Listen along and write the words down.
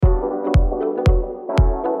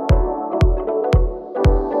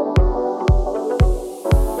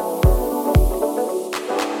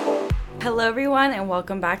Hello, everyone, and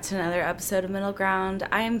welcome back to another episode of Middle Ground.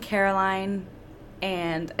 I am Caroline,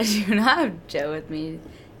 and I do not have Joe with me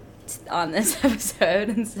on this episode.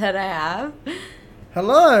 Instead, I have...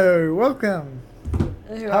 Hello, welcome.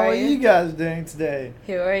 How are you you guys doing today?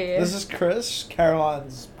 Who are you? This is Chris,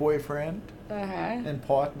 Caroline's boyfriend Uh-huh. and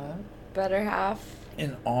partner. Better half.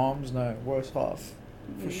 In arms, no, worse half,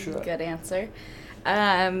 for sure. Good answer.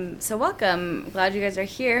 So welcome. Glad you guys are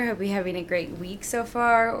here. Hope you're having a great week so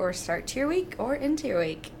far, or start to your week, or into your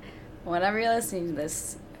week. Whenever you're listening to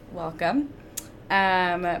this, welcome.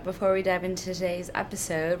 Before we dive into today's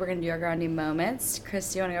episode, we're going to do our grounding moments.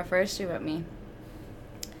 Chris, do you want to go first, or you want me?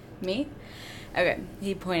 Me? Okay.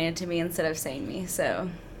 He pointed to me instead of saying me,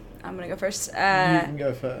 so I'm going to go first. You can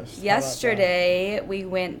go first. Yesterday, we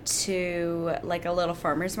went to like a little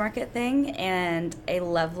farmer's market thing, and a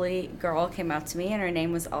lovely girl came out to me, and her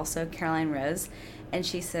name was also Caroline Rose, and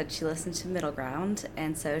she said she listened to Middle Ground,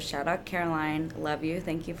 and so shout out Caroline, love you,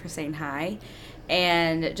 thank you for saying hi,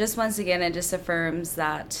 and just once again, it just affirms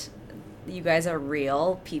that you guys are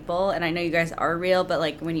real people, and I know you guys are real, but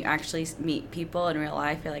like when you actually meet people in real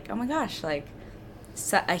life, you're like, oh my gosh, like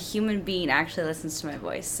a human being actually listens to my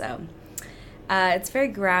voice. So it's very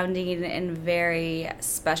grounding and very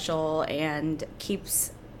special, and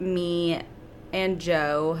keeps me and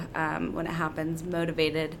Joe, when it happens,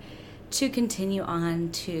 motivated to continue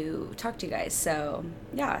on to talk to you guys. So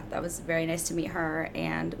yeah, that was very nice to meet her,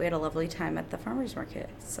 and we had a lovely time at the farmer's market.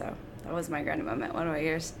 So that was my grounding moment. What about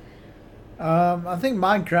yours? I think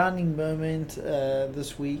my grounding moment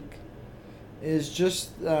this week is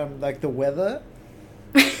just like the weather.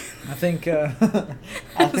 I think So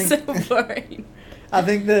boring. I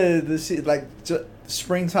think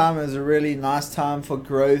springtime is a really nice time for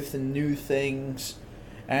growth and new things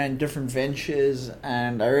and different ventures,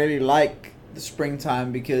 and I really like the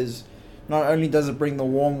springtime because not only does it bring the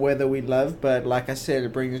warm weather we love, but like I said,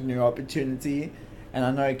 it brings new opportunity. And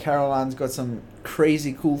I know Caroline's got some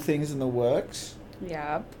crazy cool things in the works.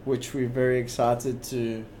 Yeah. Which we're very excited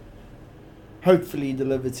to hopefully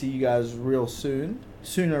deliver to you guys real soon.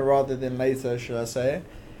 Sooner rather than later, should I say.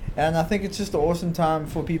 And I think it's just an awesome time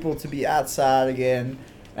for people to be outside again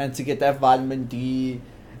and to get that vitamin D.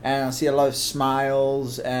 And I see a lot of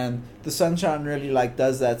smiles, and the sunshine really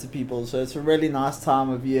does that to people. So it's a really nice time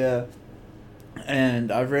of year.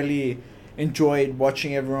 And I've really enjoyed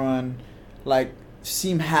watching everyone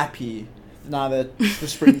seem happy now that the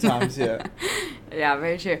springtime's here. Yeah,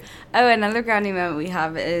 very true. Oh, another grounding moment we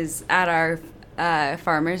have is at our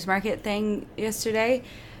farmer's market thing yesterday.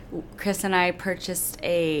 Chris and I purchased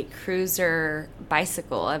a cruiser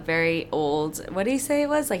bicycle, a very old, what do you say it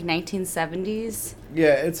was, like 1970s?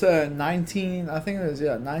 Yeah, it's a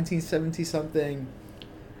 1970 something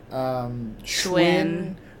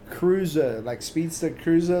Schwinn cruiser, like speedster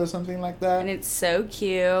cruiser or something like that. And it's so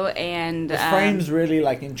cute, and the frame's really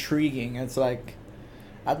intriguing. It's like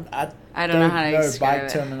I don't know how to describe bike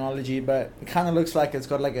it. terminology, but it kind of looks like it's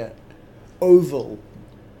got like a oval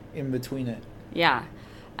in between it. Yeah.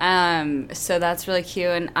 So that's really cute,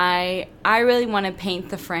 and I really want to paint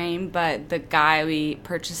the frame, but the guy we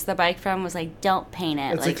purchased the bike from was like, don't paint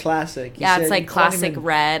it. It's a classic. Yeah, it's like classic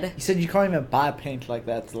red. He said you can't even buy paint like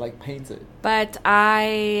that to paint it. But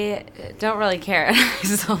I don't really care. I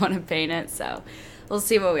still want to paint it, so we'll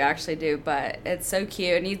see what we actually do. But it's so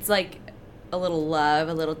cute. It needs a little love,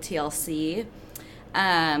 a little TLC.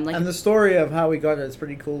 And the story of how we got it is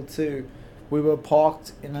pretty cool too. We were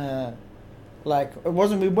parked in a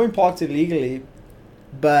we weren't parked illegally,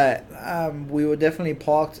 but we were definitely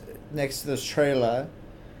parked next to this trailer,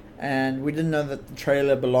 and we didn't know that the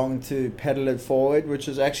trailer belonged to Pedal It Forward, which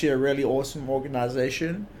is actually a really awesome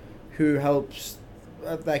organization who helps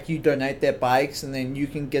you donate their bikes, and then you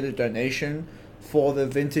can get a donation for the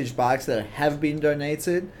vintage bikes that have been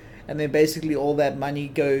donated, and then basically all that money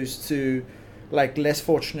goes to less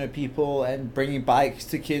fortunate people and bringing bikes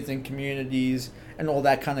to kids in communities and all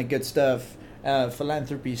that kind of good stuff.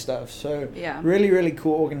 Philanthropy stuff. So yeah, really, really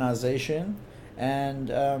cool organization. And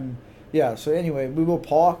so anyway, we were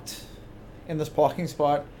parked in this parking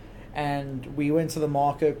spot, and we went to the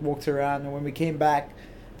market, walked around, and when we came back,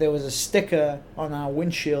 there was a sticker on our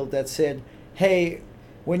windshield that said, hey,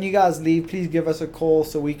 when you guys leave, please give us a call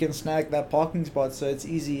so we can snag that parking spot so it's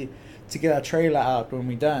easy to get our trailer out when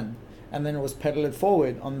we're done. And then it was Pedal It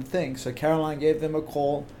Forward on the thing. So Caroline gave them a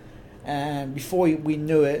call, and before we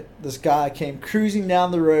knew it, this guy came cruising down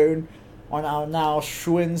the road on our now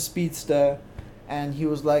Schwinn Speedster, and he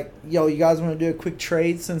was like, yo, you guys want to do a quick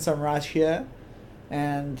trade since I'm right here?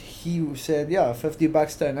 And he said, yeah,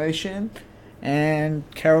 $50 donation, and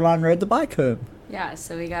Caroline rode the bike home. Yeah,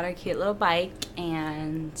 so we got our cute little bike,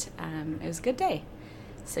 and it was a good day.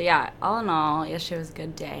 So yeah, all in all, yesterday was a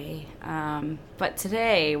good day. But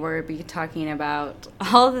today we're be talking about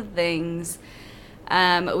all the things.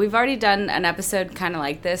 We've already done an episode kind of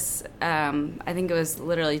like this. I think it was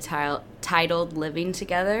literally titled "Living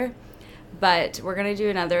Together," but we're gonna do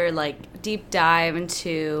another like deep dive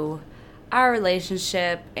into our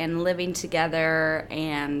relationship and living together,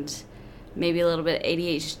 and maybe a little bit of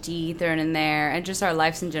ADHD thrown in there, and just our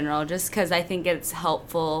lives in general. Just because I think it's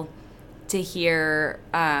helpful to hear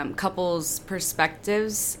couples'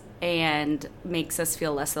 perspectives and makes us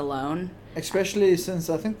feel less alone. Especially since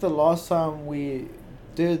I think the last time we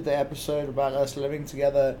did the episode about us living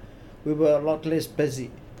together, we were a lot less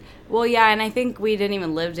busy. Well, yeah, and I think we didn't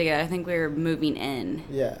even live together. I think we were moving in.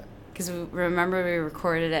 Yeah. Because remember we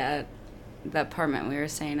recorded at the apartment we were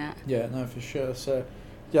staying at. Yeah, no, for sure. So,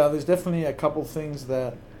 yeah, there's definitely a couple things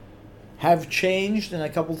that have changed and a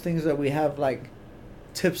couple things that we have, like,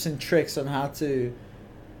 tips and tricks on how to,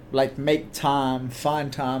 like, make time,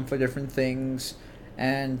 find time for different things,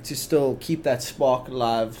 and to still keep that spark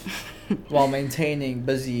alive while maintaining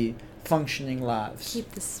busy, functioning lives.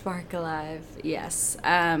 Keep the spark alive, yes.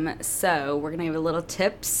 So we're going to give a little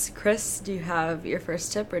tips. Chris, do you have your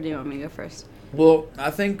first tip, or do you want me to go first? Well,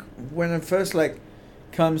 I think when it first, like,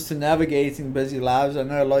 comes to navigating busy lives, I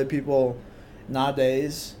know a lot of people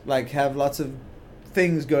nowadays, like, have lots of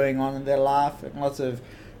things going on in their life, and lots of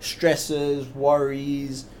stresses,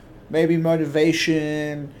 worries, maybe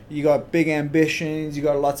motivation, you got big ambitions, you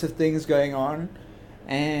got lots of things going on,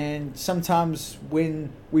 and sometimes when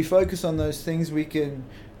we focus on those things, we can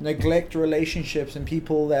neglect relationships and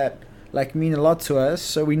people that, like, mean a lot to us.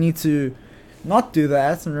 So we need to not do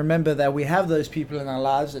that and remember that we have those people in our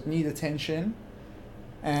lives that need attention.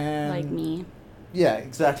 And like me. Yeah,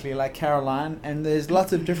 exactly, like Caroline. And there's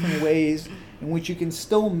lots of different ways in which you can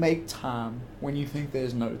still make time when you think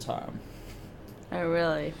there's no time. Oh,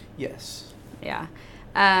 really? Yes. Yeah.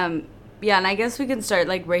 Yeah, and I guess we can start,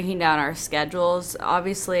 like, breaking down our schedules.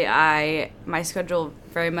 Obviously, my schedule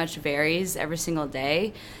very much varies every single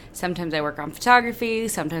day. Sometimes I work on photography,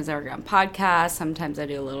 sometimes I work on podcasts, sometimes I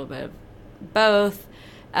do a little bit of both.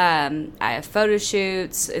 I have photo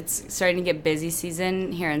shoots. It's starting to get busy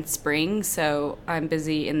season here in spring, so I'm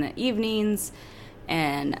busy in the evenings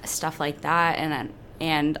and stuff like that.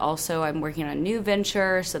 And also I'm working on a new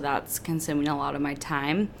venture, so that's consuming a lot of my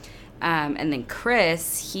time. And then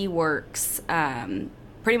Chris, he works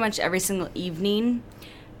pretty much every single evening,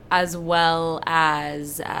 as well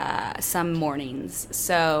as some mornings.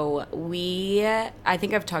 So I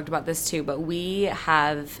think I've talked about this too, but we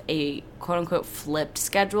have a quote-unquote flipped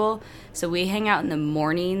schedule. So we hang out in the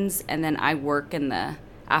mornings, and then I work in the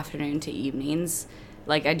afternoon to evenings.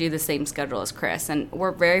 Like, I do the same schedule as Chris. And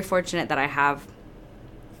we're very fortunate that I have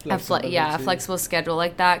a flexible schedule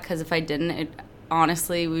like that, because if I didn't,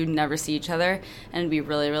 honestly, we would never see each other, and it'd be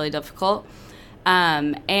really, really difficult.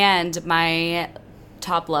 And my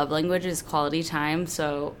top love language is quality time,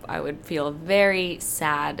 so I would feel very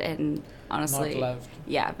sad and honestly not loved.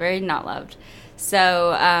 Yeah, very not loved.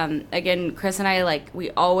 So again, Chris and I, like, we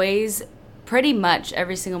always pretty much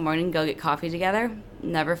every single morning go get coffee together.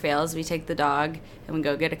 Never fails. We take the dog and we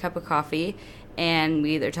go get a cup of coffee, and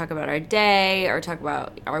we either talk about our day or talk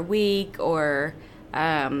about our week or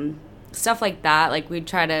stuff like that. Like, we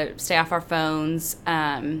try to stay off our phones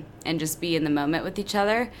and just be in the moment with each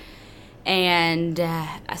other. And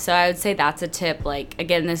so I would say that's a tip. Like,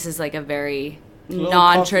 again, this is like a very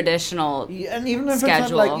non-traditional and even if schedule.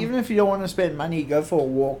 It's not, like, even if you don't want to spend money, go for a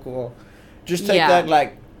walk, or just take that,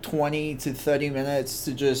 like, 20 to 30 minutes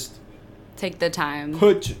to just take the time,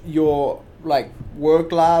 put your, like,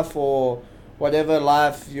 work life or whatever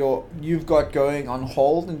life you've got going on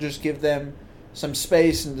hold, and just give them some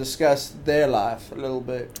space and discuss their life a little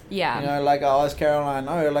bit. Yeah. You know, like, I asked Caroline,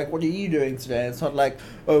 like, what are you doing today? It's not like,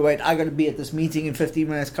 oh, wait, I got to be at this meeting in 15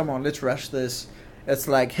 minutes. Come on, let's rush this. It's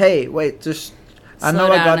like, hey, wait, just, I know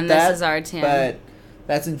I got that, this is our 10. But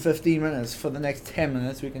that's in 15 minutes. For the next 10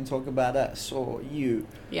 minutes, we can talk about us or you.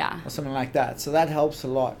 Yeah. Or something like that. So that helps a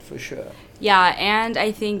lot, for sure. Yeah, and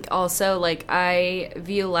I think also, like, I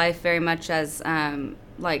view life very much as,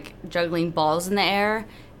 like, juggling balls in the air.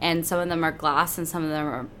 And some of them are glass and some of them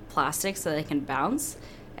are plastic, so they can bounce.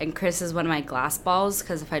 And Chris is one of my glass balls,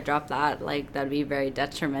 because if I drop that, like, that would be very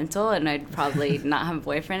detrimental, and I'd probably not have a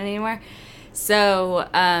boyfriend anymore. So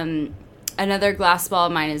another glass ball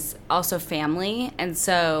of mine is also family. And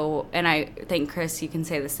I think, Chris, you can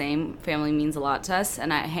say the same. Family means a lot to us.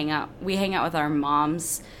 And we hang out with our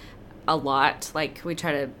moms a lot. Like, we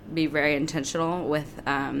try to be very intentional with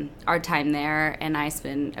our time there. And I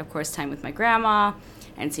spend, of course, time with my grandma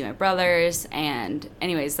and see my brothers. And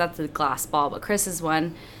anyways, that's the glass ball. But Chris is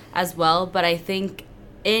one as well. But I think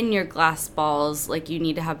in your glass balls, like, you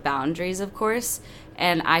need to have boundaries, of course.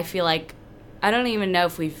 And I feel like, I don't even know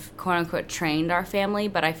if we've quote-unquote trained our family,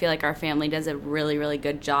 but I feel like our family does a really, really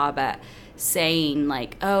good job at saying,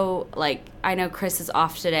 like, oh, like, I know Chris is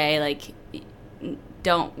off today, like,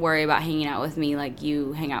 don't worry about hanging out with me, like,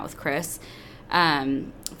 you hang out with Chris.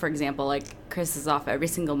 For example, like, Chris is off every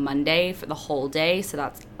single Monday for the whole day, so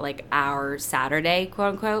that's, like, our Saturday,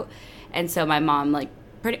 quote-unquote. And so my mom, like,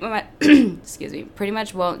 pretty much, excuse me, pretty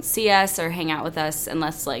much won't see us or hang out with us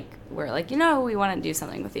unless, like, we're like, we want to do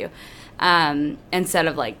something with you. Instead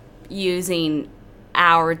of, like, using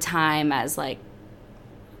our time as, like,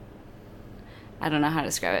 I don't know how to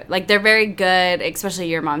describe it. Like, they're very good, especially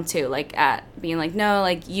your mom too, like, at being like, no,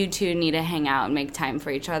 like, you two need to hang out and make time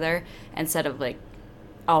for each other, instead of, like,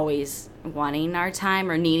 always wanting our time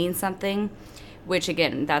or needing something, which,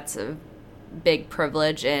 again, that's a big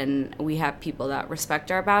privilege, and we have people that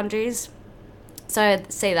respect our boundaries. So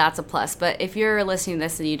I'd say that's a plus. But if you're listening to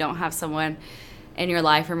this and you don't have someone in your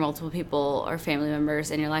life, or multiple people or family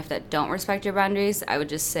members in your life that don't respect your boundaries, I would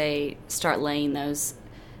just say start laying those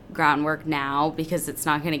groundwork now, because it's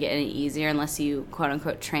not going to get any easier unless you quote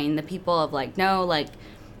unquote train the people of, like, no, like,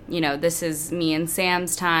 this is me and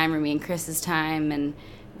Sam's time or me and Chris's time, and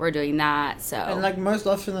we're doing that. So, and, like, most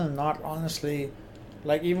often than not, honestly,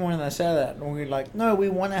 like, even when they say that, we're like, no, we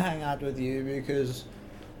want to hang out with you because,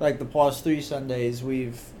 like, the past 3 Sundays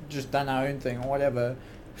we've just done our own thing or whatever.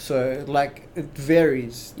 So, like, it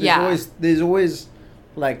varies. There's always,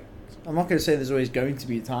 like, I'm not going to say there's always going to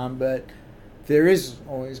be time, but there is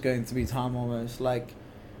always going to be time, almost. Like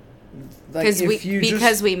because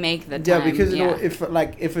we make the time. Yeah, because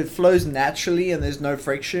if it flows naturally and there's no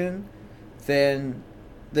friction, then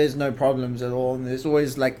there's no problems at all. And there's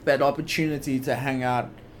always, like, that opportunity to hang out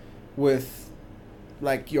with,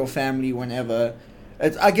 like, your family whenever.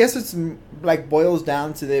 I guess it's, like, boils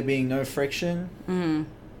down to there being no friction. Mm-hmm.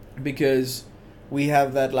 Because we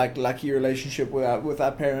have that, like, lucky relationship with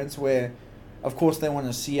our parents where, of course, they want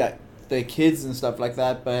to see their kids and stuff like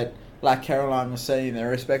that, but like Caroline was saying, they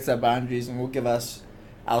respect our boundaries and will give us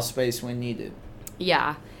our space when needed.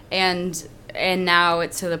 Yeah, and now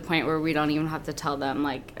it's to the point where we don't even have to tell them,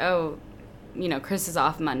 like, oh, Chris is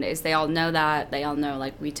off Mondays. They all know that. They all know,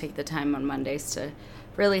 like, we take the time on Mondays to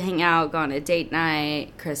really hang out, go on a date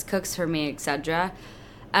night. Chris cooks for me, etc.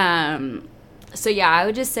 So yeah, I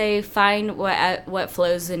would just say find what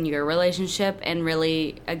flows in your relationship and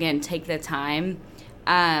really, again, take the time.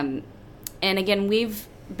 And again, we've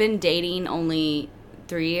been dating only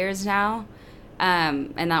 3 years now,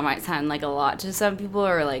 and that might sound like a lot to some people,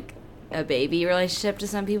 or like a baby relationship to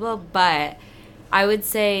some people, but I would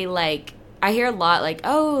say, like, I hear a lot, like,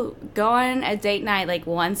 oh, go on a date night, like,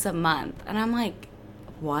 once a month. And I'm like,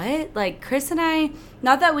 what? Like, Chris and I,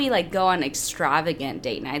 not that we, like, go on extravagant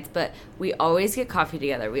date nights, but we always get coffee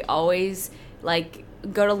together. We always, like,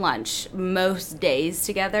 go to lunch most days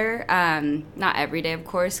together. Not every day, of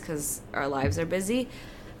course, because our lives are busy.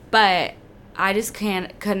 But I just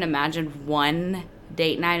couldn't imagine one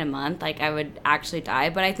date night a month. Like, I would actually die.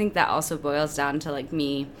 But I think that also boils down to, like,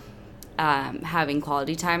 me having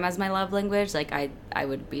quality time as my love language. Like, I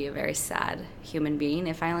would be a very sad human being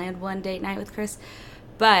if I only had one date night with Chris.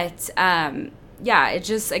 But, yeah, it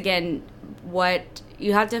just, again, what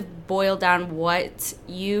you have to boil down what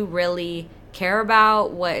you really care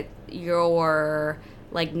about, what your,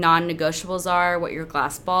 like, non-negotiables are, what your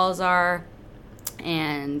glass balls are,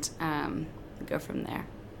 and go from there.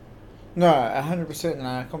 No, 100%, and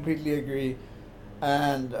I completely agree.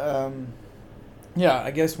 And, yeah,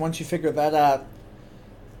 I guess once you figure that out,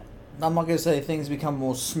 I'm not going to say things become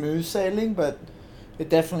more smooth sailing, but it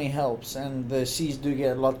definitely helps, and the seas do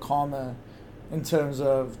get a lot calmer in terms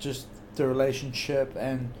of just the relationship,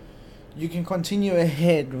 and you can continue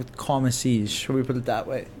ahead with calmer seas, shall we put it that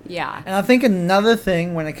way? Yeah. And I think another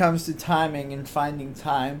thing when it comes to timing and finding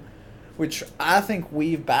time, which I think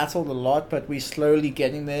we've battled a lot, but we're slowly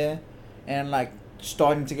getting there and, like,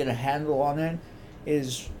 starting to get a handle on it,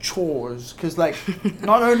 is chores. Because, like,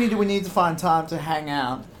 not only do we need to find time to hang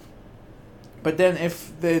out, but then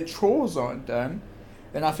if the chores aren't done,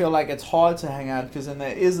 then I feel like it's hard to hang out, because then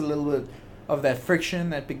there is a little bit of that friction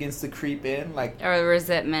that begins to creep in, like, or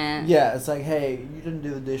resentment. Yeah, it's like, hey, you didn't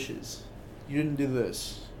do the dishes, you didn't do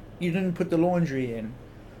this, you didn't put the laundry in,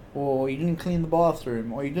 or you didn't clean the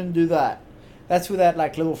bathroom, or you didn't do that. That's where that,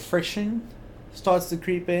 like, little friction starts to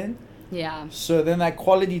creep in. Yeah. So then that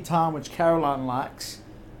quality time, which Caroline likes,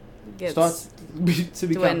 starts to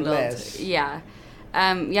become less. Yeah.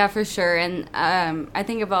 Yeah, for sure. And I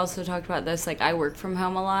think I've also talked about this. Like, I work from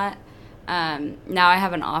home a lot. Now I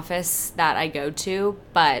have an office that I go to,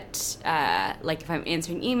 but like if I'm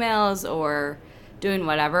answering emails or doing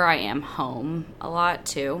whatever, I am home a lot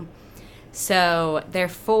too. So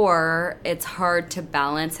therefore, it's hard to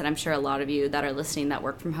balance, and I'm sure a lot of you that are listening that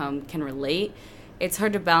work from home can relate. It's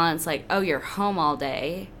hard to balance, like, oh, you're home all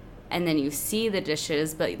day, and then you see the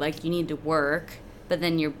dishes, but like you need to work, but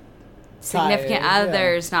then your significant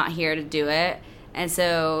other's not here to do it. And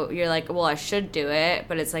so you're like, well, I should do it,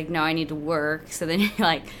 but it's like, no, I need to work. So then you're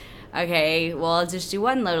like, okay, well, I'll just do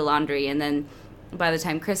one load of laundry. And then by the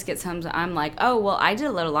time Chris gets home, I'm like, oh, well, I did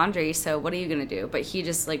a load of laundry, so what are you going to do? But he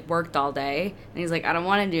just, like, worked all day. And he's like, I don't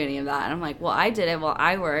want to do any of that. And I'm like, well, I did it while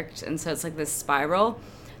I worked. And so it's like this spiral.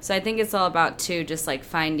 So I think it's all about, too, just, like,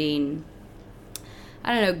 finding,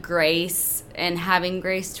 I don't know, grace and having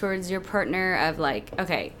grace towards your partner of, like,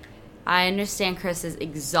 okay, I understand Chris is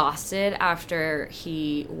exhausted after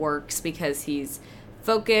he works because he's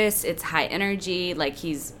focused, it's high energy, like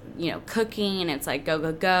he's, you know, cooking and it's like go,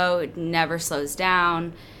 go, go, it never slows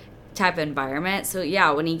down type of environment. So yeah,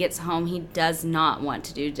 when he gets home, he does not want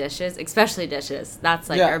to do dishes, especially dishes. That's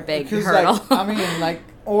like our big hurdle. Like, I mean, like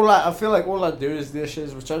I feel like all I do is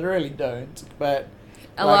dishes, which I really don't, but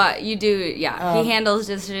a lot you do. Yeah, he handles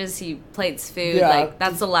dishes, he plates food. Yeah, like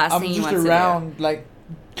that's the last thing he wants to do. I'm just around like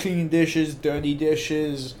clean dishes, dirty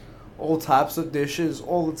dishes, all types of dishes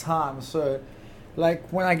all the time. So like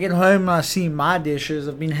when I get home and I see my dishes,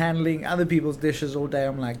 I've been handling other people's dishes all day,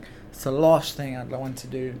 I'm like, it's the last thing I'd want to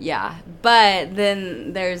do. Yeah, but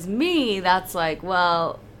then there's me that's like,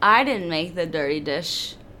 well, I didn't make the dirty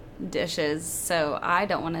dishes, so I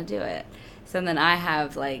don't want to do it. So then I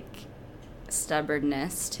have like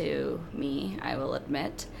stubbornness to me, I will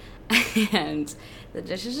admit, and the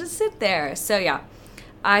dishes just sit there. So yeah,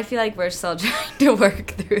 I feel like we're still trying to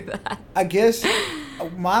work through that. I guess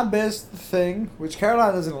my best thing, which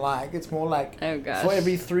Caroline doesn't like, it's more like for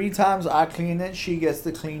every 3 times I clean it, she gets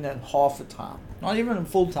to clean it half a time. Not even a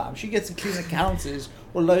full time. She gets to clean the counters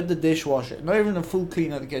or load the dishwasher. Not even a full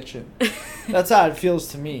clean of the kitchen. That's how it feels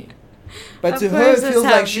to me. But to her, it feels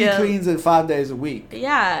like she cleans it 5 days a week.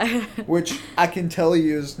 Yeah. Which I can tell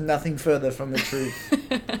you is nothing further from the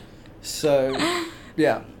truth. So...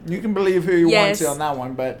 yeah, you can believe who you want to on that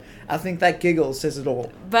one, but I think that giggle says it all.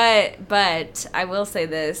 But I will say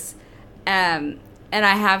this, and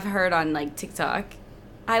I have heard on like TikTok.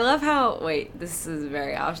 I love how this is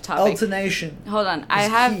very off topic. Alternation. Hold on, I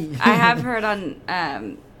have heard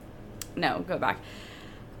on no, go back.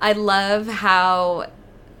 I love how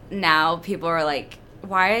now people are like,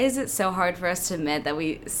 why is it so hard for us to admit that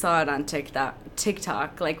we saw it on TikTok?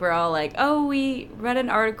 Like, we're all like, oh, we read an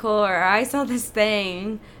article, or I saw this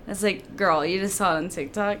thing. It's like, girl, you just saw it on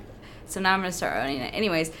TikTok. So now I'm going to start owning it.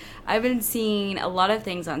 Anyways, I've been seeing a lot of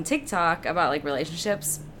things on TikTok about, like,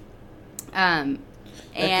 relationships. And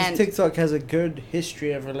TikTok has a good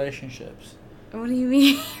history of relationships. What do you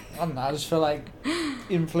mean? I don't know. I just feel like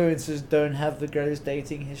influencers don't have the greatest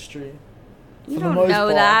dating history. You don't know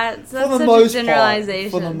that. So that's such a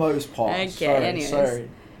generalization. For the most part. Okay, sorry.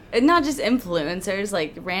 And not just influencers,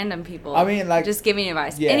 like random people. I mean, like... just giving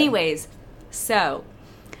advice. Yeah. Anyways, so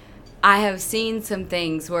I have seen some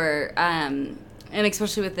things where, and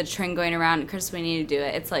especially with the trend going around, Chris, we need to do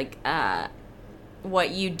it. It's like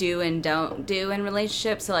what you do and don't do in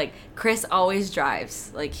relationships. So, like, Chris always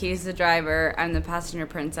drives. Like, he's the driver. I'm the passenger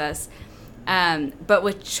princess. But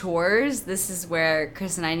with chores, this is where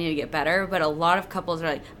Chris and I need to get better. But a lot of couples are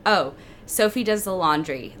like, oh, Sophie does the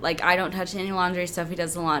laundry. Like, I don't touch any laundry. Sophie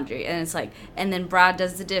does the laundry. And it's like, and then Brad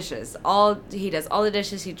does the dishes. He does all the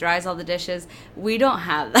dishes. He dries all the dishes. We don't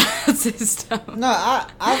have that system. No,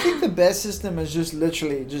 I think the best system is just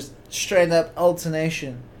literally just straight up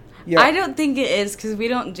alternation. Yeah. I don't think it is because we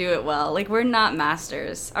don't do it well. Like, we're not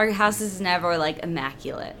masters. Our house is never, like,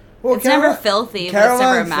 immaculate. Well, it's never filthy, but it's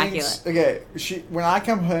never immaculate. When I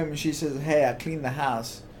come home and she says, hey, I cleaned the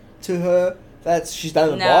house, to her, she's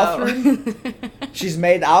done the bathroom, she's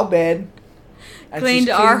made our bed, and cleaned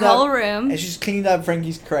our whole room, and she's cleaned up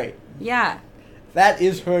Frankie's crate. Yeah. That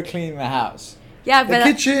is her cleaning the house. Yeah, but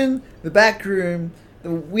the kitchen, the back room,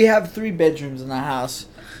 we have 3 bedrooms in the house.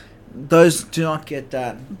 Those do not get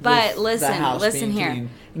done. But listen here. Clean,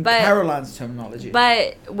 in Caroline's terminology.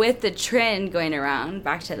 But with the trend going around,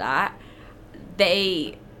 back to that,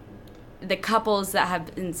 the couples that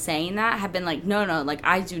have been saying that have been like, no, like,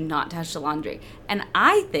 I do not touch the laundry. And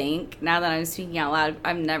I think, now that I'm speaking out loud,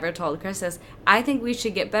 I've never told Chris this, I think we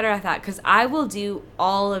should get better at that because I will do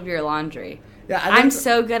all of your laundry. Yeah, I'm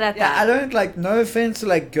so good at that. I don't like. No offense to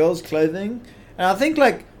like girls' clothing, and I think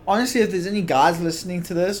like honestly, if there's any guys listening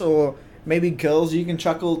to this, or maybe girls, you can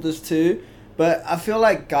chuckle at this too. But I feel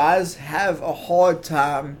like guys have a hard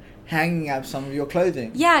time hanging up some of your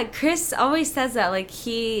clothing. Yeah, Chris always says that. Like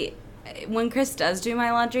when Chris does do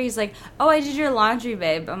my laundry, he's like, "Oh, I did your laundry,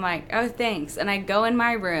 babe." I'm like, "Oh, thanks." And I go in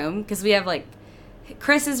my room because we have like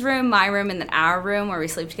Chris's room, my room, and then our room where we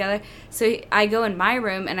sleep together. So I go in my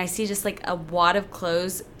room and I see just like a wad of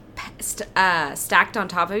clothes stacked on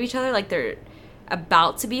top of each other, like they're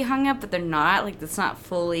about to be hung up, but they're not. Like it's not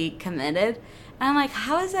fully committed. And I'm like,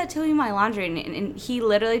 how is that doing my laundry? And he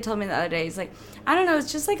literally told me the other day, he's like, I don't know,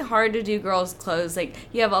 it's just like hard to do girls' clothes. Like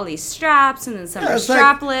you have all these straps and then some are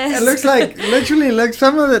strapless. Like, it looks like, literally,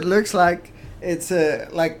 some of it looks like it's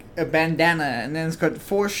like a bandana, and then it's got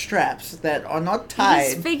 4 straps that are not tied.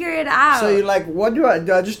 You just figure it out. So you're like, what do I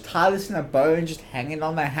do? I just tie this in a bow and just hang it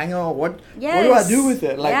on the hanger, or what? Yes. What do I do with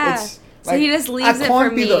it? Like it's. So he just leaves it for me. I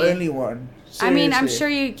can't be the only one. Seriously. I mean, I'm sure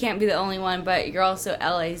you can't be the only one, but you're also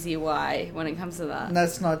lazy when it comes to that.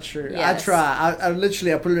 That's not true. Yes. I try. I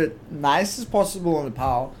literally put it nice as possible on the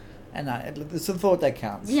pile, and it's a thought that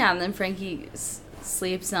counts. Yeah, and then Frankie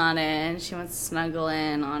sleeps on it, and she wants to snuggle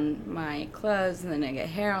in on my clothes, and then I get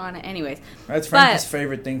hair on it. Anyways. That's Frankie's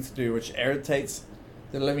favorite thing to do, which irritates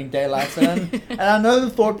the living daylights out of him. And I know the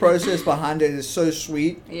thought process behind it is so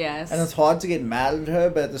sweet. Yes. And it's hard to get mad at her,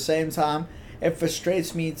 but at the same time, it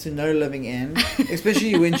frustrates me to no living end,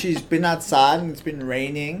 especially when she's been outside and it's been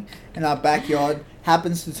raining and our backyard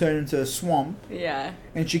happens to turn into a swamp. Yeah.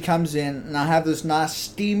 And she comes in and I have this nice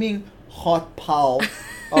steaming hot pile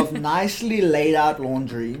of nicely laid out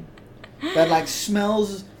laundry that like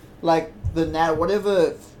smells like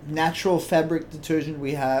whatever natural fabric detergent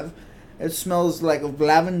we have. It smells like of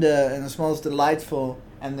lavender and it smells delightful,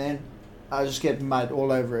 and then I just get mud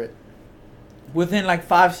all over it. Within like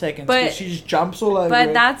 5 seconds, but she just jumps all over it.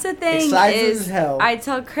 But that's the thing is hell. I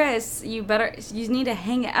tell Chris, you need to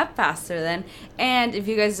hang it up faster then. And if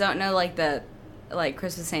you guys don't know, like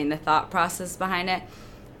Chris was saying, the thought process behind it,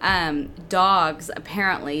 dogs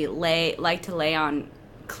apparently like to lay on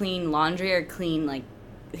clean laundry or clean like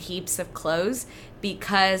heaps of clothes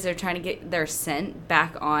because they're trying to get their scent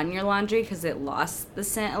back on your laundry because it lost the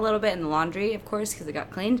scent a little bit in the laundry, of course, because it got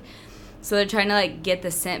cleaned. So they're trying to like get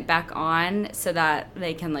the scent back on so that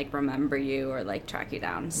they can like remember you or like track you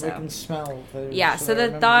down. So they can smell. So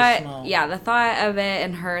the thought of it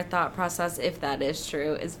and her thought process, if that is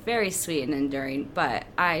true, is very sweet and enduring. But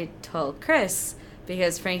I told Chris,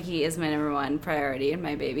 because Frankie is my number 1 priority and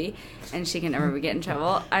my baby, and she can never get in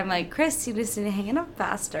trouble. I'm like, Chris, you just need to hang it up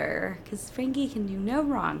faster because Frankie can do no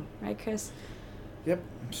wrong, right, Chris? Yep,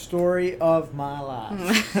 story of my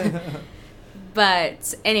life.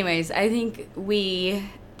 But anyways, I think we,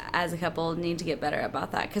 as a couple, need to get better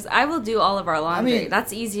about that. Because I will do all of our laundry. I mean,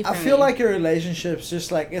 that's easy for me. I feel like your relationship's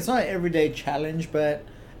just like, it's not an everyday challenge, but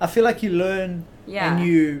I feel like you learn and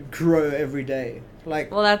you grow every day. Like,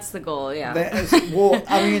 well, that's the goal, yeah.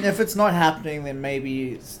 I mean, if it's not happening, then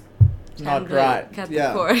maybe it's not right. Cut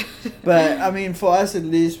the cord. But, I mean, for us at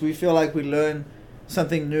least, we feel like we learn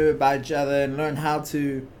something new about each other and learn how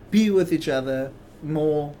to be with each other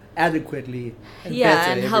more adequately and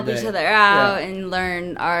better and help each other out and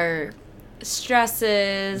learn our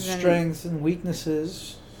stresses and strengths and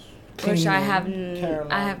weaknesses. Which I have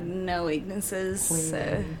no weaknesses,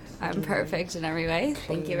 so I'm perfect in every way.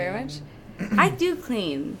 Thank you very much. I do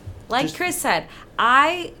clean. Like Chris said,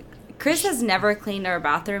 Chris has never cleaned our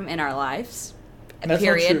bathroom in our lives.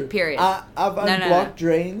 Period. I've unblocked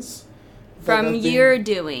drains from your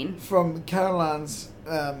doing. From Caroline's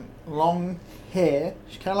long hair.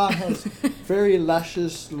 Caroline has very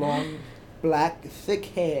luscious, long, black, thick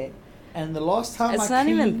hair. And the last time it's not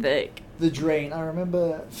even thick. The drain, I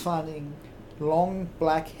remember finding long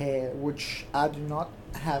black hair, which I do not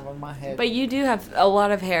have on my head. But you do have a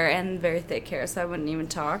lot of hair and very thick hair, so I wouldn't even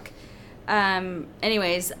talk.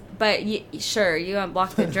 Anyways, but you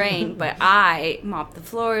unblock the drain, but I mop the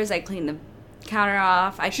floors, I clean the counter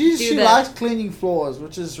off. She likes cleaning floors,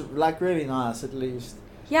 which is like really nice at least.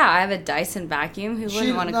 Yeah, I have a Dyson vacuum. Who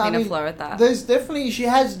wouldn't want to clean a floor with that? She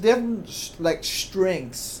has different like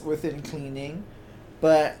strengths within cleaning,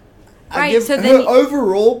 but I give her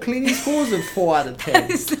overall cleaning scores of 4 out of 10.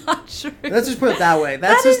 That is not true. Let's just put it that way.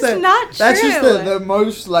 That is not true. That's just the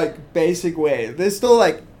most like basic way. There's still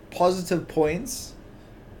like positive points,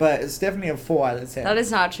 but it's definitely a 4 out of 10. That is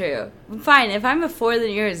not true. Fine, if I'm a 4,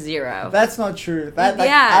 then you're a 0. That's not true.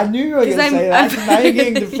 I knew you were going to say that. Now you're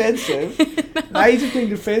getting defensive. No. Now you're just getting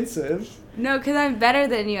defensive. No, because I'm better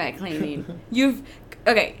than you at cleaning.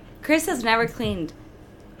 Okay, Chris has never cleaned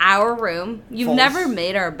our room. You've False. never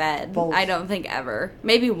made our bed. False. I don't think ever.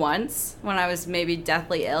 Maybe once when I was maybe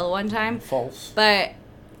deathly ill one time. False. But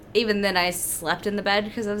even then, I slept in the bed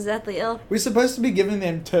because I was deathly ill. We're supposed to be giving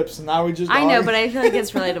them tips, and now we just. I know, but I feel like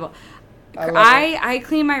it's relatable. I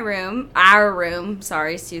clean my room, our room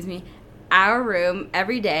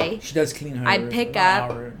every day. She does clean her I room. pick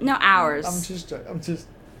up ours. I'm just.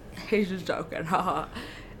 He's just joking.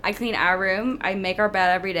 I clean our room. I make our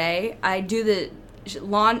bed every day. I do the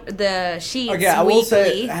sheets. Okay, I will weekly.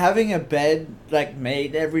 say having a bed like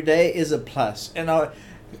made every day is a plus, and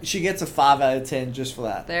she gets a 5 out of 10 just for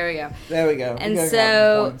that. There we go. There we go. And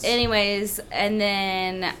so, anyways, and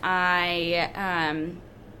then I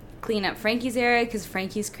clean up Frankie's area because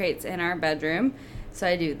Frankie's crate's in our bedroom. So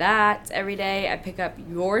I do that every day. I pick up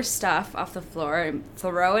your stuff off the floor and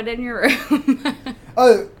throw it in your room.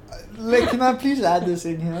 Can I please add this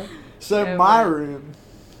in here? So my room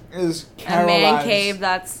is Caroline's. A man cave,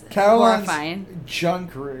 that's Caroline's horrifying.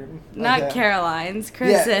 Junk room. Not Caroline's,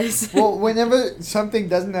 Chris's. Yeah. Well, whenever something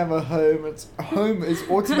doesn't have a home, its home is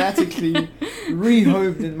automatically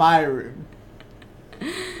rehomed in my room.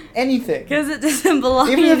 Anything. Because it doesn't belong.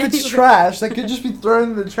 Even if it's trash, that could just be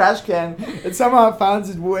thrown in the trash can and somehow finds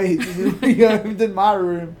its way to be rehomed in my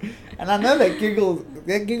room. And I know that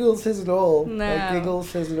giggle says it all. No. That giggle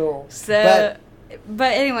says it all. So,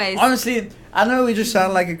 but anyways. Honestly, I know we just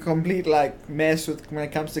sound like a complete mess when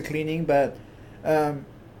it comes to cleaning, but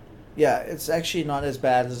yeah, it's actually not as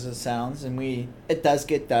bad as it sounds, and it does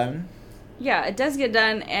get done. Yeah, it does get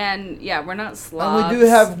done, and yeah, we're not slobs.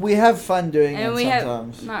 And we have fun doing it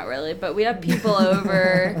sometimes. Not really, but we have people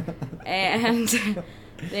over, and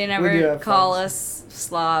they never call us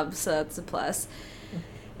slobs, so that's a plus.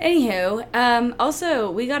 Anywho, also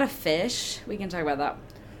we got a fish. We can talk about that.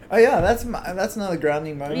 Oh yeah, that's another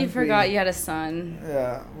grounding moment. You forgot you had a son.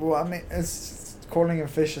 Yeah, well, I mean, calling a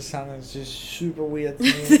fish a son is just super weird to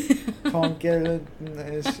me. Can't get it.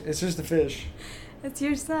 It's just a fish. It's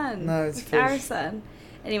your son. No, it's fish. Our son.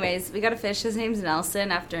 Anyways, we got a fish. His name's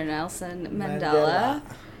Nelson, after Nelson Mandela.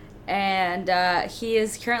 And he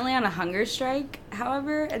is currently on a hunger strike,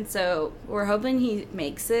 however. And so we're hoping he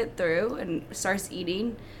makes it through and starts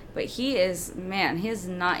eating. But he is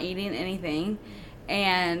not eating anything.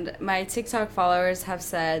 And my TikTok followers have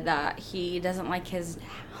said that he doesn't like his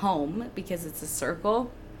home because it's a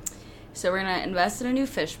circle. So we're going to invest in a new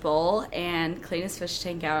fish bowl and clean his fish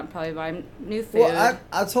tank out and probably buy him new food. Well,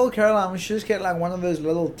 I told Caroline we should just get one of those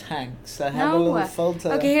little tanks that have a little filter.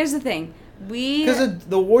 Okay, here's the thing. Because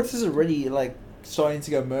the water's already starting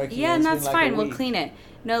to go murky. Yeah, and that's fine. We'll clean it.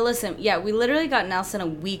 No, listen. Yeah, we literally got Nelson a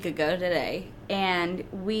week ago today. And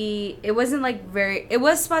it wasn't it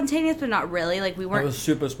was spontaneous, but not really. We weren't. It was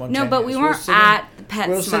super spontaneous. No, but we weren't at the PetSmart.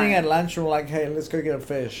 We were sitting at lunch and we're like, hey, let's go get a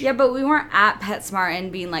fish. Yeah, but we weren't at PetSmart and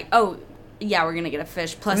being like, oh, yeah, we're going to get a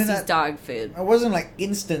fish plus these dog food. It wasn't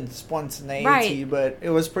instant spontaneity, right. But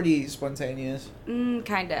it was pretty spontaneous.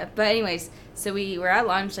 Kind of. But anyways, so we were at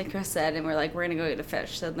lunch, like Chris said, and we're like, we're going to go get a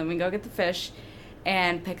fish. So then we go get the fish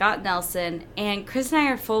and pick out Nelson, and Chris and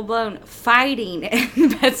I are full-blown fighting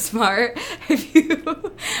in PetSmart. If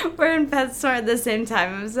you were in PetSmart at the same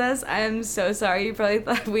time as us, I am so sorry. You probably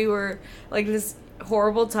thought we were this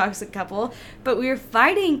horrible toxic couple, but we were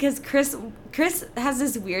fighting because Chris has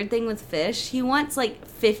this weird thing with fish. He wants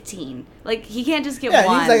 15. He can't just get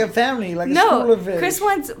one. Yeah, he's a family, a school of fish. Chris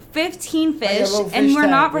wants 15 fish, and we're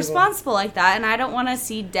not responsible like that. And I don't want to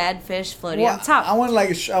see dead fish floating on top. I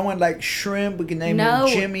want shrimp. We can name him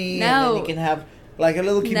Jimmy, and then he can have a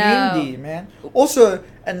little community, man. Also,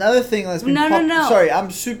 another thing that's been Sorry,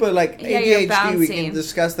 I'm super ADHD. We can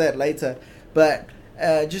discuss that later, but.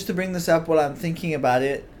 Just to bring this up while I'm thinking about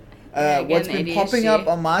it, what's been ADHD. Popping up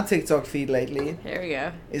on my TikTok feed lately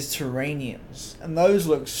is terrariums. And those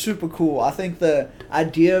look super cool. I think the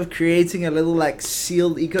idea of creating a little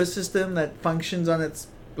sealed ecosystem that functions on its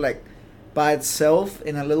by itself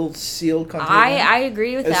in a little sealed container. I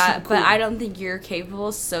agree with that, cool. But I don't think you're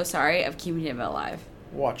capable, so sorry, of keeping him alive.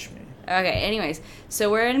 Watch me. Okay, anyways. So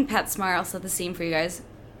we're in PetSmart. I'll set the scene for you guys.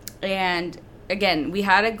 And again, we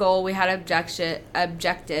had a goal, we had an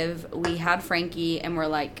objective, we had Frankie, and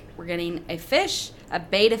we're getting a fish, a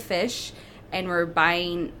beta fish, and we're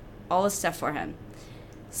buying all the stuff for him.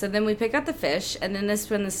 So then we pick up the fish, and then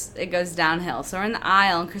it goes downhill. So we're in the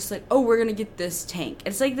aisle, and Chris is like, oh, we're going to get this tank.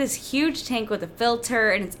 It's this huge tank with a filter,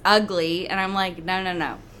 and it's ugly, and I'm like,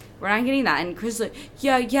 no. We're not getting that. And Chris is like,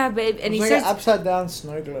 yeah, babe. And he starts an upside down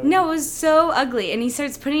snow globe. No, it was so ugly. And he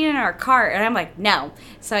starts putting it in our cart. And I'm like, no.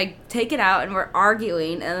 So I take it out and we're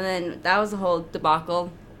arguing. And then that was a whole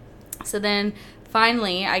debacle. So then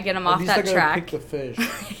Finally, I get him off that track. Pick the fish.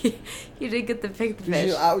 You did get to pick the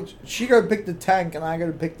fish. She got to pick the tank, and I got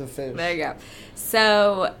to pick the fish. There you go.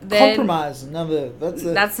 So then compromise.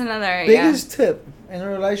 That's another biggest tip in a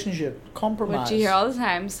relationship. Compromise. Which you hear all the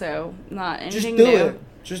time. So not anything new.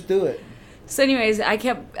 Just do it. So anyways, I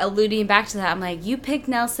kept alluding back to that. I'm like, you picked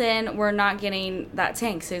Nelson. We're not getting that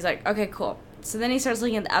tank. So he's like, okay, cool. So then he starts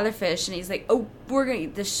looking at the other fish, and he's like, oh, we're going to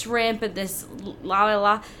eat this shrimp and this la la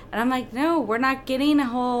la. And I'm like, no, we're not getting a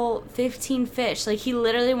whole 15 fish. Like, he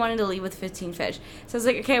literally wanted to leave with 15 fish. So I was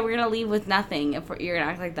like, okay, we're going to leave with nothing if you're going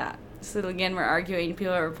to act like that. So again, we're arguing.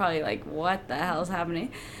 People are probably like, what the hell is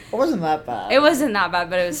happening? It wasn't that bad. It wasn't that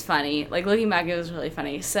bad, but it was funny. Like, looking back, it was really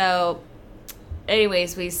funny. So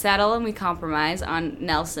anyways, we settle and we compromise on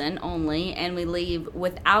Nelson only, and we leave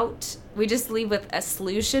without... We just leave with a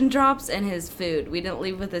solution drops and his food. We didn't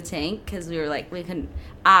leave with a tank because we were like,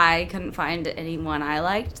 I couldn't find anyone I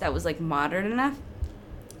liked that was like modern enough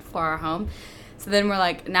for our home. So then we're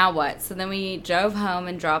like, now what? So then we drove home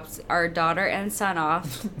and dropped our daughter and son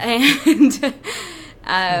off. And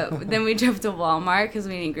then we drove to Walmart because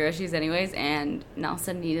we needed groceries anyways, and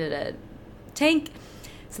Nelson needed a tank.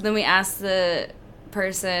 So then we asked the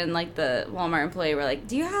person, like the Walmart employee, we're like,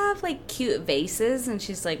 do you have like cute vases? And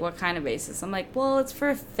she's like, what kind of vases? I'm like, well, it's for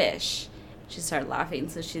a fish. She started laughing.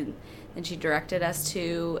 So she directed us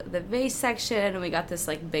to the vase section, and we got this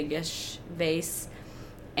like biggish vase.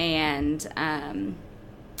 And so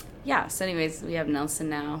anyways, we have Nelson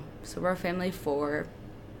now. So we're a family of 4.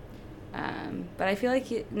 But I feel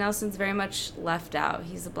like Nelson's very much left out.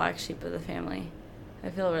 He's the black sheep of the family. I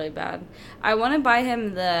feel really bad. I want to buy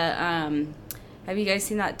him the have you guys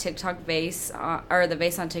seen that TikTok vase, or the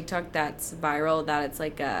vase on TikTok that's viral, that it's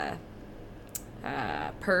like a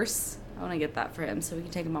purse? I want to get that for him so we can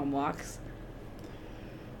take him on walks.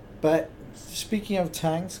 But speaking of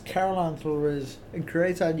tanks, Caroline thought it was a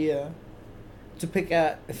great idea to pick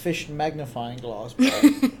out a fish magnifying glass.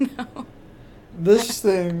 No. This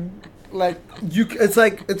thing...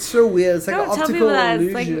 it's so weird. It's like an optical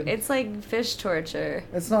illusion. It's like fish torture.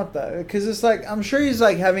 It's not that, because it's like, I'm sure he's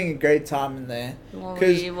like having a great time in there. Well,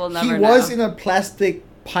 because he was in a plastic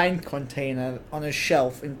pint container on a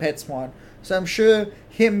shelf in PetSmart. So I'm sure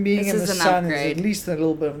him being in the sun is at least a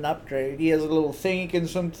little bit of an upgrade. He has a little thing he can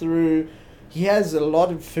swim through. He has a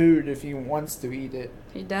lot of food if he wants to eat it.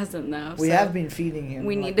 He doesn't though. We have been feeding him.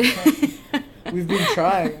 We need to. We've been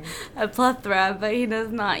trying. A plethora, but he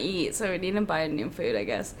does not eat, so we need to buy new food, I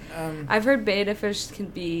guess. I've heard betta fish can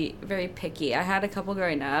be very picky. I had a couple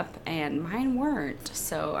growing up, and mine weren't,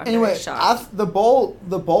 so I'm very shocked. The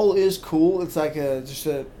bowl is cool. It's like just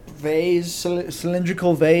a vase,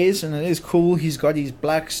 cylindrical vase, and it is cool. He's got these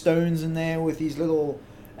black stones in there with these little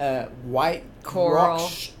white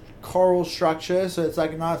coral structure, so it's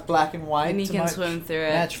like a nice black and white, and he can swim through it.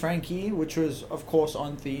 Match Frankie, which was of course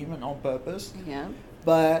on theme and on purpose. Yeah.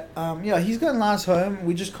 But he's got a nice home.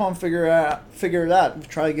 We just can't figure it out. We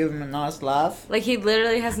try to give him a nice laugh. Like, he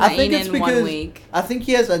literally has not eaten in 1 week. I think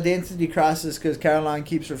he has identity crisis because Caroline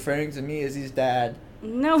keeps referring to me as his dad.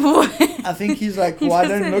 No. I think he's like, well, I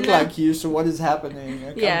don't look like you, so what is happening?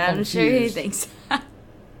 I'm sure he thinks that.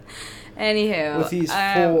 Anywho, with these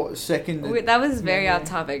 4 second. That was very off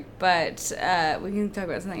topic, but we can talk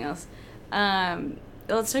about something else.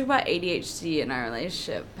 Let's talk about ADHD in our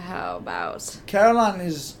relationship. How about Caroline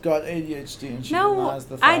has got ADHD and she denies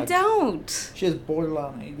the fact. I don't. She has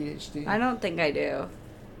borderline ADHD. I don't think I do.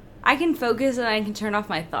 I can focus and I can turn off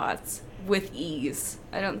my thoughts with ease.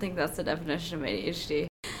 I don't think that's the definition of ADHD.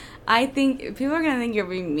 I think people are gonna think you're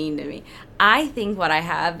being mean to me. I think what I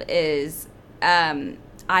have is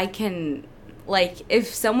I can, like,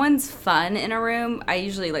 if someone's fun in a room, I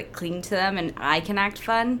usually, like, cling to them and I can act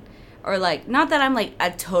fun. Or, like, not that I'm, like,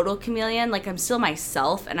 a total chameleon. Like, I'm still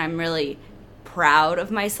myself and I'm really proud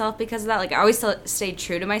of myself because of that. Like, I always stay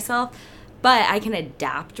true to myself. But I can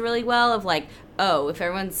adapt really well of, like, oh, if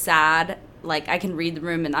everyone's sad, like, I can read the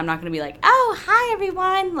room and I'm not going to be like, oh, hi,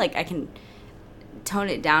 everyone. Like, I can tone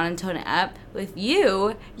it down and tone it up. With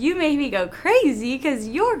you make me go crazy because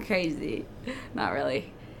you're crazy. Not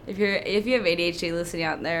really. If you have ADHD listening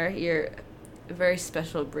out there, you're a very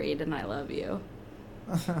special breed, and I love you.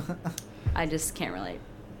 I just can't relate.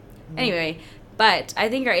 Anyway, but I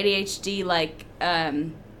think our ADHD, like,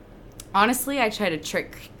 honestly, I try to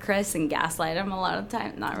trick Chris and gaslight him a lot of the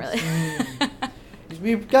time. Not really.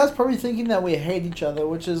 You guys probably thinking that we hate each other,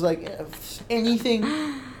 which is like anything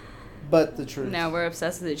but the truth. No, we're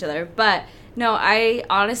obsessed with each other, but. No, I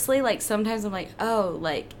honestly, like, sometimes I'm like, oh,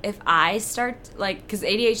 like, if I start, like, because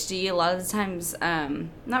ADHD, a lot of the times,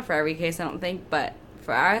 not for every case, I don't think, but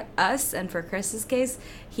for us and for Chris's case,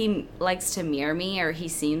 he likes to mirror me, or he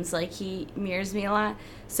seems like he mirrors me a lot.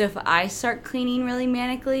 So if I start cleaning really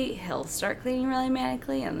manically, he'll start cleaning really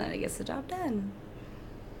manically, and then it gets the job done.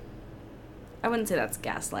 I wouldn't say that's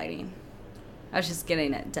gaslighting. I was just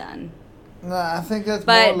getting it done. No, I think that's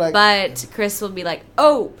more like... But Chris will be like,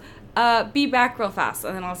 oh, be back real fast.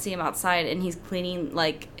 And then I'll see him outside, and he's cleaning,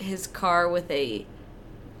 like, his car with a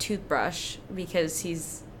toothbrush because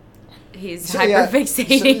he's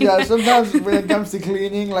hyperfixating. Yeah, sometimes when it comes to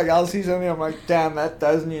cleaning, like, I'll see something, I'm like, damn, that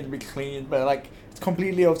does need to be cleaned. But, like, it's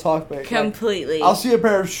completely off topic. Completely. Like, I'll see a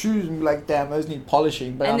pair of shoes and be like, damn, those need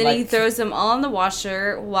polishing. But and I'm then like, he throws them all in the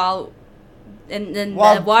washer and then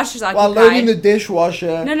the washer's occupied. While loading the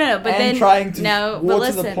dishwasher. No, but then trying to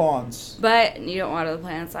water the plants. But you don't water the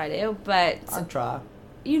plants, I do. But I try.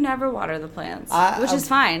 You never water the plants, which is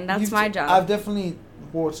fine. That's my job. I've definitely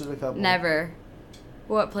watered a couple. Never.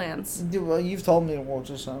 What plants? Well, you've told me to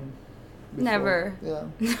water some. Before. Never. Yeah.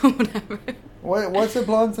 No, never. What's the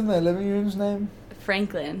plant in the living room's name?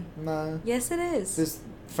 Franklin. No. Yes, it is.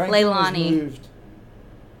 Franklin Leilani. was moved.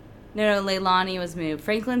 No, Leilani was moved.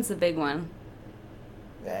 Franklin's the big one.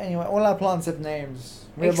 Anyway, all our plants have names.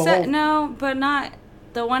 No, but not...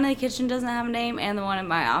 The one in the kitchen doesn't have a name, and the one in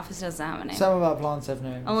my office doesn't have a name. Some of our plants have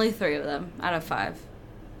names. Only 3 of them out of 5.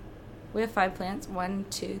 We have 5 plants. 1,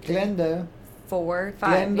 2, 3. Glenda. 4,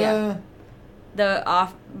 5. Glenda.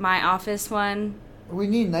 Yeah. My office one. We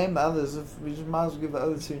need to name the others. We just might as well give the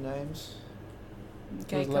other 2 names.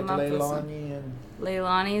 Okay, come up with Leilani and...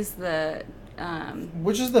 Leilani's the...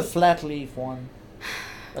 Which is the flat leaf one?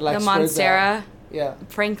 The Monstera. Yeah.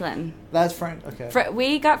 Franklin. That's Frank. Okay.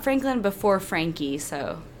 We got Franklin before Frankie,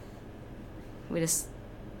 so we just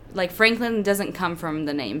Franklin doesn't come from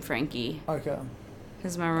the name Frankie. Okay.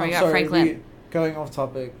 Because remember we got Franklin. Going off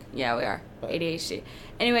topic. Yeah, we are. But. ADHD.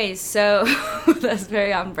 Anyways, so that's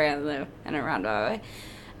very on brand though, in a roundabout way.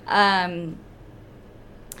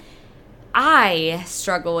 I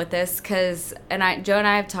struggle with this because, Joe and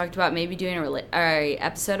I have talked about maybe doing a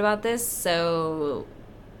episode about this, so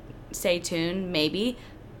stay tuned, maybe.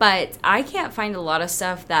 But I can't find a lot of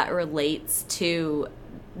stuff that relates to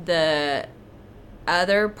the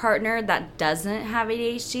other partner that doesn't have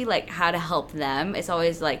ADHD, like how to help them. It's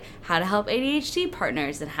always like how to help ADHD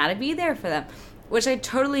partners and how to be there for them, which I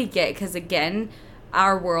totally get because, again,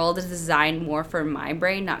 our world is designed more for my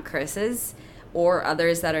brain, not Chris's, or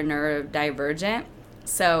others that are neurodivergent.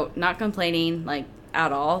 So not complaining,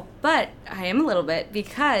 at all, but I am a little bit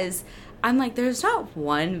because I'm like, there's not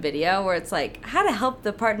one video where it's like, how to help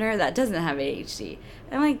the partner that doesn't have ADHD.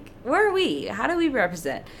 I'm like, where are we? How do we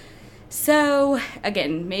represent? So,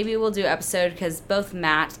 again, maybe we'll do an episode because both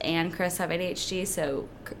Matt and Chris have ADHD, so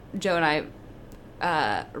Joe and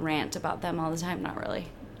I rant about them all the time. Not really.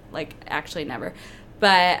 Actually never.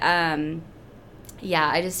 But, yeah,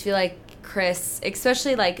 I just feel like Chris,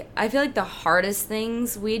 especially, I feel like the hardest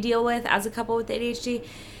things we deal with as a couple with ADHD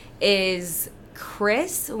is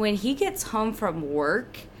Chris, when he gets home from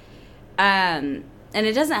work, and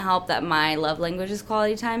it doesn't help that my love language is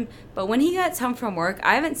quality time, but when he gets home from work,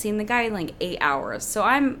 I haven't seen the guy in 8 hours, so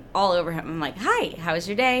I'm all over him. I'm like, hi, how was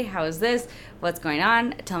your day? How is this? What's going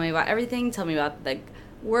on? Tell me about everything. Tell me about the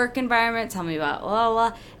work environment. Tell me about blah, blah,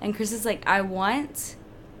 blah. And Chris is like, I want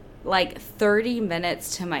 30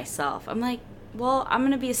 minutes to myself. I'm like, well, I'm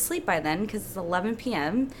going to be asleep by then because it's 11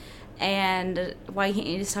 p.m., and why can't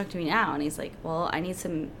you just talk to me now? And he's like, well, I need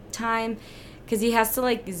some time because he has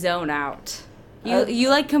to zone out.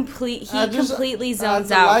 He completely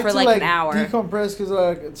zones out for an hour. Decompress because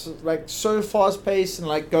it's so fast paced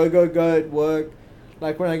and go at work.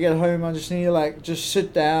 When I get home, I just need to just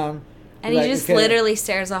sit down. And he just literally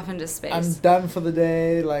stares off into space. I'm done for the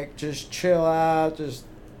day. Just chill out.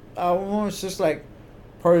 I almost just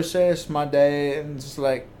process my day and just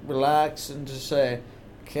relax and just say,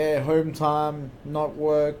 okay, home time, not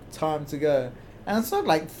work, time to go. And it's not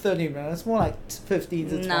 30 minutes, more 15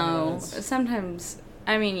 to 20 minutes. No, sometimes,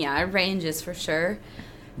 it ranges for sure,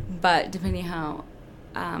 but depending how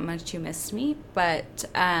much you missed me. But,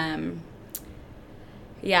 yeah,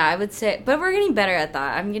 I would say, but we're getting better at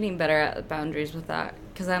that. I'm getting better at boundaries with that.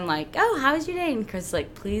 Because I'm like, oh, how was your day? And Chris is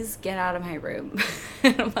like, please get out of my room.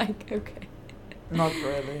 And I'm like, okay. Not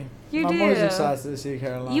really. I'm always excited to see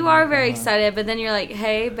Carolina. You are very excited, but then you're like,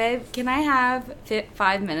 hey, babe, can I have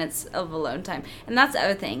 5 minutes of alone time? And that's the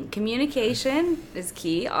other thing. Communication is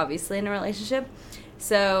key, obviously, in a relationship.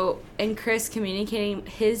 So, in Chris communicating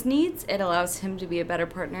his needs, it allows him to be a better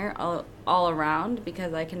partner all around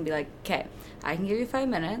because I can be like, okay, I can give you 5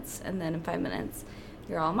 minutes, and then in 5 minutes,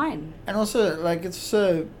 you're all mine. And also,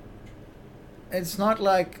 it's not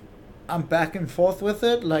I'm back and forth with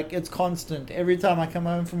it. Like, it's constant. Every time I come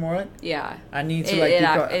home from work, yeah, I need to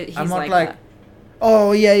he's I'm not like that.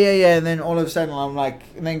 Oh yeah, and then all of a sudden I'm like,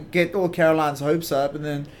 and then get all Caroline's hopes up, and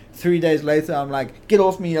then 3 days later I'm like, get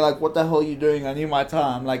off me! You're like, what the hell are you doing? I need my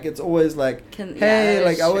time. Like, it's always like, hey,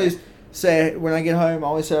 like I always say when I get home, I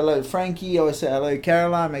always say hello to Frankie. I always say hello to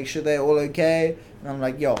Caroline. Make sure they're all okay. And I'm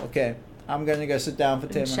like, yo, okay, I'm gonna go sit down for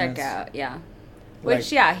 10 minutes. Check out, yeah.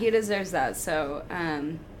 Which, yeah, he deserves that. So,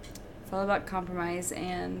 it's all about compromise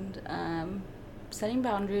and setting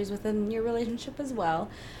boundaries within your relationship as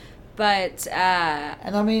well. But,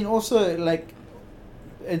 and I mean, also, like,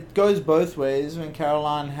 it goes both ways. When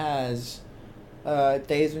Caroline has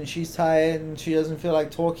days when she's tired and she doesn't feel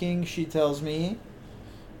like talking, she tells me,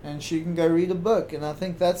 and she can go read a book. And I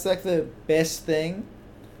think that's, like, the best thing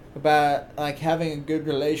about, like, having a good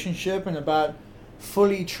relationship and about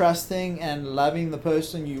fully trusting and loving the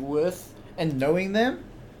person you're with and knowing them,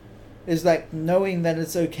 is like knowing that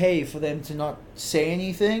it's okay for them to not say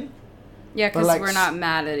anything. Yeah, because like, we're not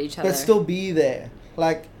mad at each other. But still be there.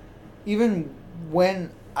 Like, even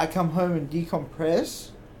when I come home and decompress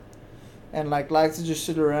and like to just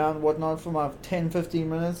sit around, whatnot, for my 10-15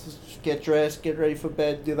 minutes, get dressed, get ready for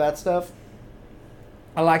bed, do that stuff,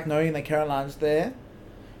 I like knowing that Caroline's there.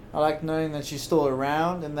 I like knowing that she's still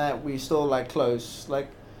around and that we still like close. Like,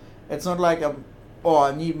 it's not like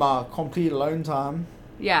I need my complete alone time.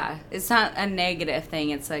 Yeah, it's not a negative thing.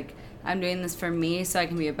 It's like, I'm doing this for me so I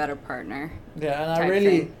can be a better partner. Yeah, and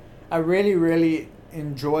I really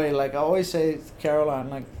enjoy, like I always say to Caroline,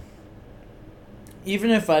 like,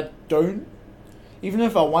 even if I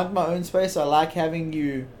want my own space, I like having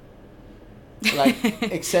you like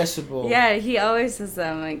accessible. Yeah, he always says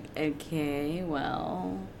that. I'm like, okay,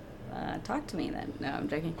 well, talk to me then. No, I'm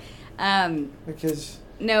joking. Because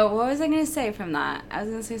no, what was I gonna say from that? I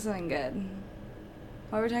was gonna say something good.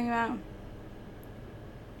 What were we talking about?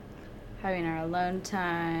 Having our alone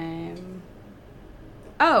time.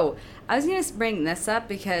 Oh, I was gonna bring this up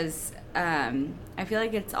because I feel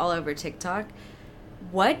like it's all over TikTok.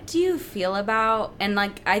 What do you feel about, and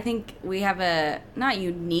like I think we have a not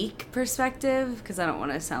unique perspective because I don't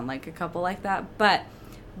want to sound like a couple like that, but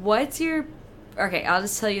what's your, okay, I'll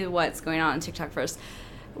just tell you what's going on TikTok first.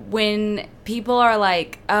 When people are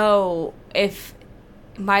like, oh, if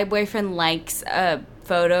my boyfriend likes a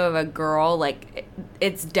photo of a girl, like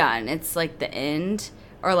it's done, it's like the end,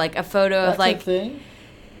 or like a photo That's of like a thing?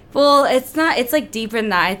 Well, it's not. It's, like, deeper than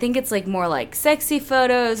that. I think it's, like, more, like, sexy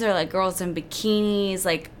photos or, like, girls in bikinis.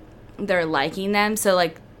 Like, they're liking them. So,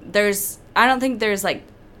 like, I don't think there's, like,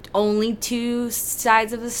 only two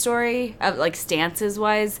sides of the story, of like,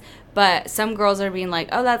 stances-wise. But some girls are being like,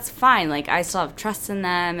 oh, that's fine. Like, I still have trust in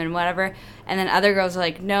them and whatever. And then other girls are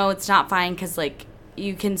like, no, it's not fine because, like,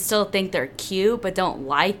 you can still think they're cute but don't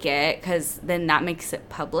like it because then that makes it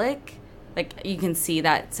public. Like, you can see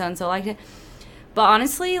that so-and-so liked it. But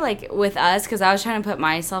honestly, like, with us, because I was trying to put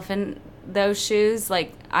myself in those shoes,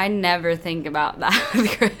 like, I never think about that with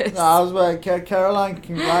Chris. No, I was like, Caroline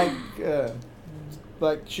can like,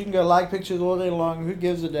 she can go like pictures all day long. Who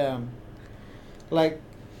gives a damn? Like,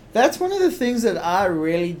 that's one of the things that I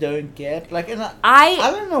really don't get. Like, and I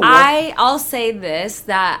don't know what... I'll say this,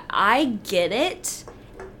 that I get it,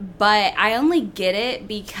 but I only get it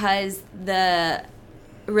because the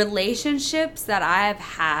relationships that I have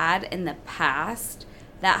had in the past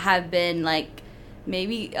that have been like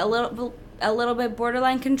maybe a little bit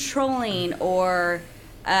borderline controlling, or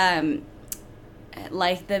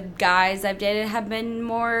like the guys I've dated have been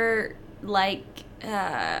more like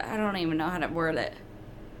I don't even know how to word it.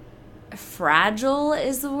 Fragile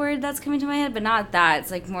is the word that's coming to my head, but not that.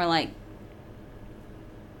 It's like more like,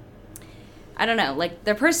 I don't know, like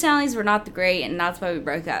their personalities were not the great, and that's why we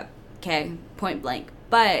broke up. Okay, point blank.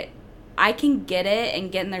 But I can get it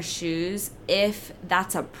and get in their shoes if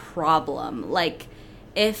that's a problem. Like,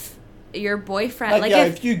 if your boyfriend... Like yeah,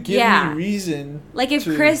 if you give me reason... Like, if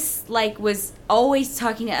Chris, like, was always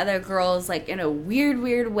talking to other girls, like, in a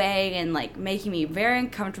weird way, and, like, making me very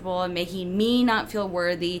uncomfortable and making me not feel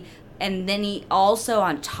worthy, and then he also,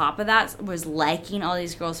 on top of that, was liking all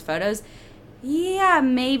these girls' photos, yeah,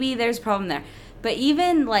 maybe there's a problem there. But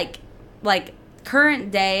even, like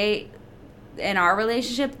current day... in our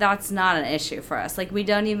relationship, that's not an issue for us. Like, we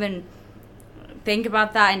don't even think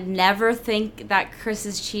about that and never think that Chris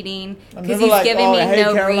is cheating because he's like, giving me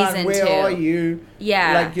no Caroline, reason where to. Are you?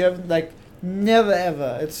 Yeah. Like, you have, like, never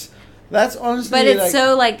ever. That's honestly. But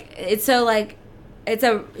it's it's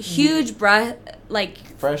a huge breath,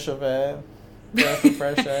 like. Breath of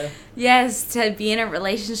fresh air. Yes, to be in a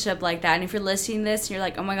relationship like that. And if you're listening to this and you're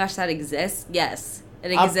like, oh my gosh, that exists. Yes,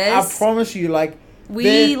 it exists. I promise you, like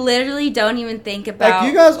We literally don't even think about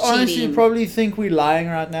like, you guys cheating. honestly probably think we're lying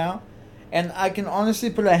right now. And I can honestly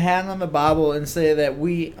put a hand on the Bible and say that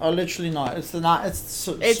we are literally not. It's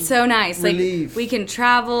so nice. Relief. Like, we can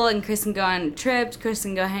travel, and Chris can go on trips. Chris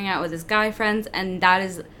can go hang out with his guy friends, and that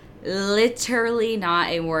is literally not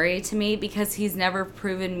a worry to me because he's never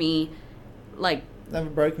proven me, like, never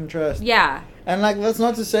broken trust. Yeah. And like, that's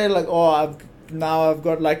not to say like, oh, I've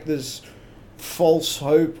got like this false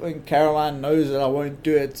hope, and Caroline knows that I won't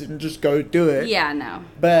do it, and just go do it. Yeah, no.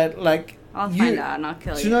 But like, I'll find out and I'll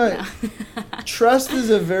kill you. No. Trust is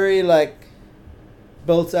a very like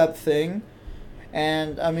built up thing,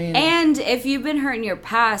 and I mean, and if you've been hurt in your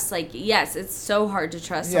past, like, yes, it's so hard to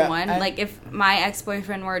trust someone. Like, if my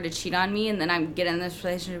ex-boyfriend were to cheat on me and then I'm getting in this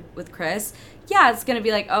relationship with Chris, yeah, it's gonna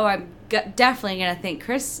be like, oh, I'm definitely gonna think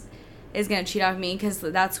Chris is gonna cheat on me because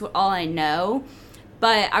that's all I know.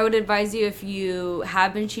 But I would advise you, if you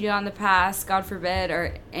have been cheated on in the past, God forbid,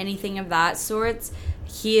 or anything of that sorts,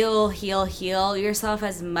 heal yourself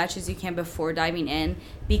as much as you can before diving in,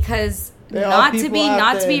 because not to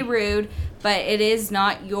be rude, but it is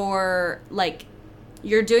not your, like,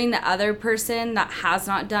 you're doing the other person that has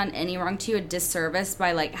not done any wrong to you a disservice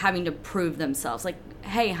by, like, having to prove themselves. Like,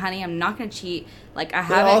 hey, honey, I'm not going to cheat. Like, I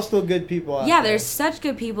haven't. There are still good people out there. There's such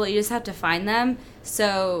good people. You just have to find them.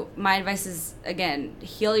 So my advice is, again,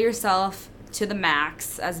 heal yourself to the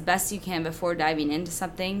max as best you can before diving into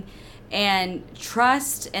something. And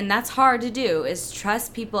trust, and that's hard to do, is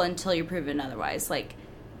trust people until you're proven otherwise. Like,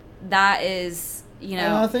 that is, you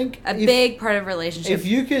know, I think a big part of a relationship. If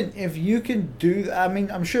you can do, I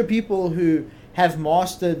mean, I'm sure people who have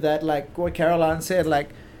mastered that, like what Caroline said, like,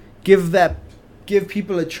 give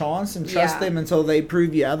people a chance and trust them until they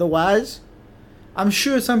prove you otherwise. I'm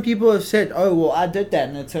sure some people have said, oh, well, I did that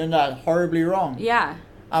and it turned out horribly wrong. Yeah.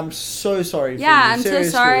 I'm so sorry for you. Yeah, I'm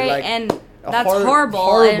Seriously, so sorry, like, and that's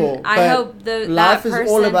horrible. And I hope life is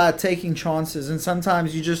all about taking chances, and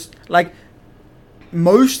sometimes you just, like,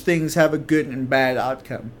 most things have a good and bad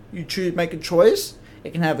outcome. You make a choice,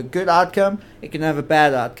 it can have a good outcome, it can have a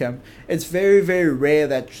bad outcome. It's very, very rare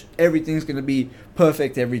that everything's going to be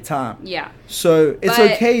perfect every time. Yeah. So it's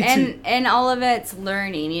okay to... And all of it's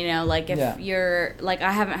learning, you know, like, if you're, like,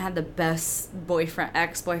 I haven't had the best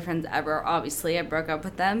ex-boyfriends ever, obviously. I broke up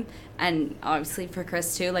with them, and obviously for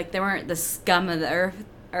Chris too, like, they weren't the scum of the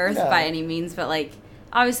earth by any means, but, like,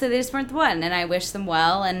 obviously they just weren't the one, and I wish them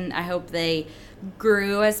well, and I hope they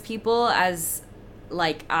grew as people as,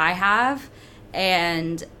 like, I have.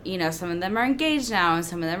 And, you know, some of them are engaged now, and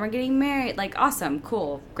some of them are getting married. Like, awesome,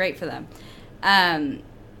 cool, great for them.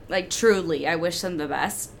 Like, truly, I wish them the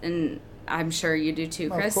best, and I'm sure you do too,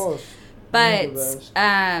 Chris. Of course. But,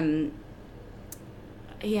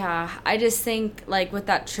 yeah, I just think, like, with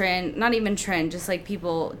that trend, not even trend, just, like,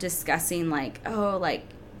 people discussing, like, oh, like,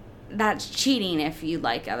 that's cheating if you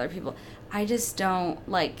like other people. I just don't,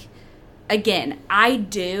 like... Again, I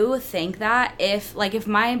do think that if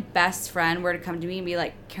my best friend were to come to me and be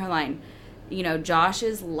like, Caroline, you know, Josh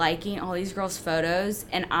is liking all these girls' photos,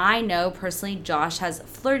 and I know personally Josh has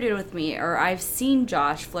flirted with me, or I've seen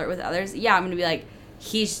Josh flirt with others, yeah, I'm going to be like,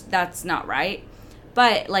 that's not right.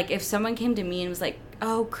 But, like, if someone came to me and was like,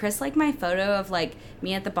 oh, Chris liked my photo of, like,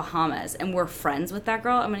 me at the Bahamas, and we're friends with that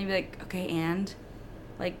girl, I'm going to be like, okay, and?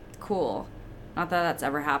 Like, cool. Not that that's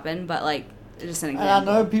ever happened, but, like, just an example. And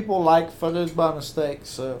I know people like photos by mistake,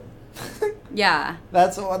 so... Yeah.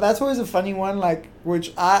 That's always a funny one, like, which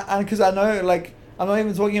because I know, like, I'm not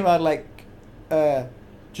even talking about, like,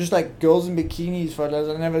 just, like, girls in bikinis photos.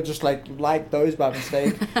 I never just, like those by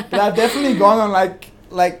mistake. But I've definitely gone on,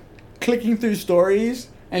 like, clicking through stories.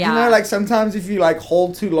 And, you know, like, sometimes if you, like,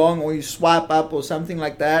 hold too long or you swipe up or something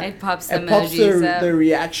like that... It pops the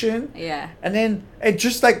reaction. Yeah. And then it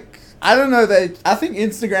just, like... I don't know, I think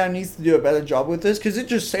Instagram needs to do a better job with this, because it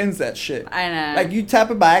just sends that shit. I know. Like, you tap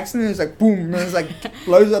it by accident, it's like, boom, and it's like,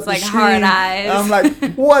 blows up the like screen. Hard eyes. And I'm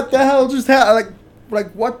like, what the hell just happened? Like,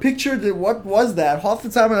 what what was that? Half the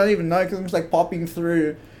time I don't even know, because I'm just, like, popping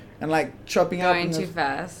through and, like, chopping up. Going too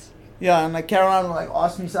fast. Yeah, and, like, Caroline will, like,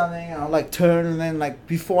 ask me something, and I'll, like, turn, and then, like,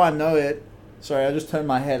 before I know it, sorry, I just turned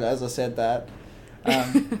my head as I said that.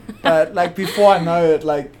 But, like, before I know it,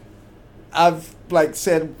 like, I've, like,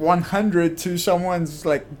 said 100 to someone's,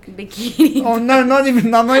 like... Bikini. Oh, no, I'm not even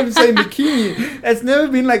saying bikini. It's never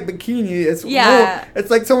been, like, bikini. It's more, it's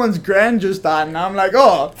like someone's grand just died, and I'm like,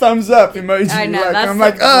 oh, thumbs up emoji. I know, like, that's I'm the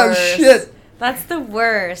like, worst. Oh, shit. That's the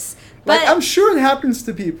worst. Like, But I'm sure it happens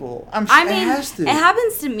to people. It has to. It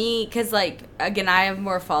happens to me because, like, again, I have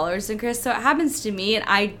more followers than Chris, so it happens to me, and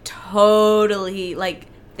I totally, like,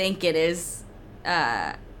 think it is,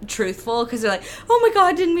 truthful because they're like, oh my god,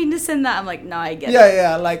 I didn't mean to send that. I'm like, no, I get it.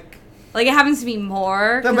 Yeah, like it happens to me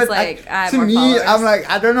more because I have to more me, followers. I'm like,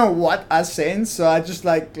 I don't know what I sent, so I just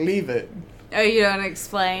like leave it. Oh, you don't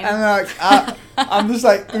explain. And like I'm just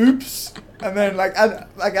like, oops. And then like I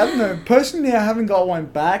don't know. Personally, I haven't got one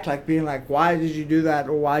back. Like being like, why did you do that,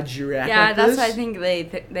 or why did you react? Yeah, like that's this? why I think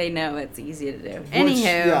they know it's easy to do. Which, Anywho,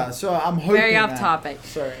 yeah. So I'm hoping very off topic.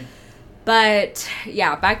 Sorry. But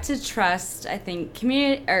yeah, back to trust. I think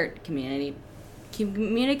communication.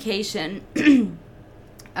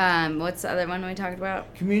 What's the other one we talked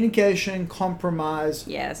about? Communication, compromise.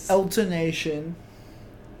 Yes. Alternation.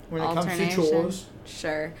 When it comes to chores.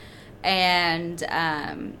 Sure. And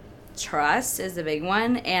trust is a big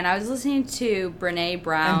one. And I was listening to Brene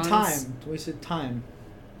Brown's... And time. We said time.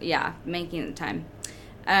 Yeah, making the time.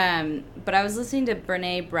 But I was listening to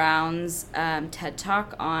Brene Brown's TED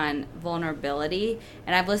Talk on vulnerability.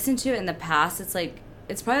 And I've listened to it in the past.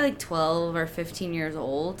 It's probably like 12 or 15 years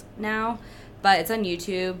old now. But it's on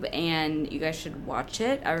YouTube, and you guys should watch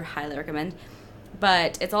it. I highly recommend.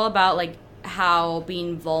 But it's all about, like, how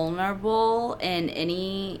being vulnerable in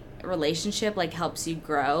any relationship like helps you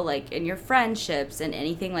grow, like in your friendships and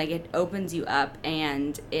anything. Like it opens you up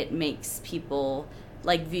and it makes people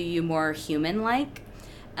like view you more human like,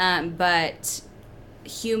 but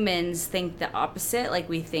humans think the opposite. Like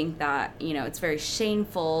we think that, you know, it's very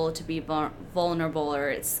shameful to be vulnerable, or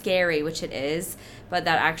it's scary, which it is, but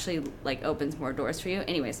that actually like opens more doors for you.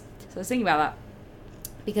 Anyways, so I was thinking about that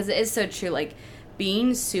because it is so true. Like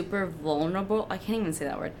being super vulnerable, I can't even say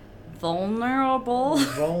that word, vulnerable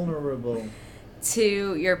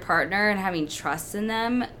to your partner and having trust in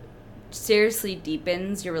them seriously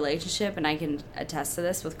deepens your relationship. And I can attest to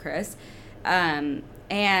this with Chris. And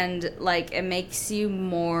like it makes you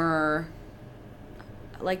more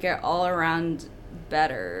like an all around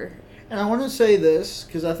better. And I want to say this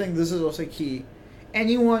because I think this is also key.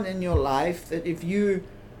 Anyone in your life that if you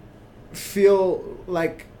feel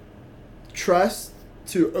like trust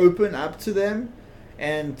to open up to them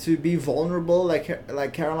and to be vulnerable,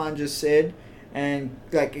 like Caroline just said, and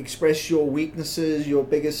like express your weaknesses, your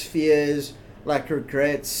biggest fears, like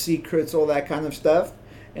regrets, secrets, all that kind of stuff.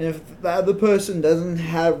 And if the other person doesn't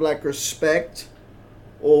have like respect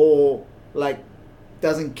or like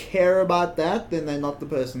doesn't care about that, then they're not the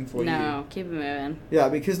person for you. No, keep it moving. Yeah,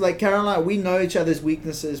 because like Caroline, we know each other's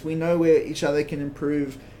weaknesses. We know where each other can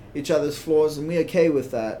improve each other's flaws, and we're okay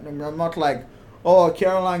with that. And I'm not like, oh,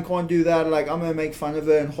 Caroline can't do that. Like, I'm going to make fun of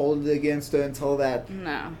her and hold it against her and tell that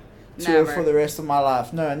to her for the rest of my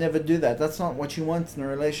life. No, I never do that. That's not what you want in a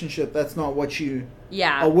relationship. That's not what you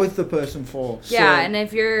are with the person for. Yeah, so, and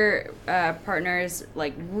if your partner is,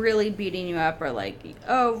 like, really beating you up or, like,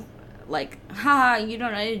 oh, like, haha, you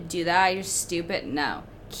don't know to do that. You're stupid. No.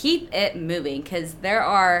 Keep it moving because there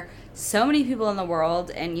are so many people in the world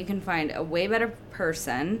and you can find a way better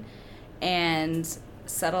person and...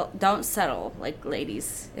 Don't settle, like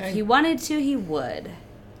ladies. If he wanted to, he would.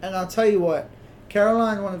 And I'll tell you what,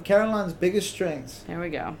 Caroline, one of Caroline's biggest strengths. There we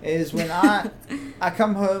go. Is when I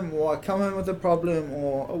come home, or I come home with a problem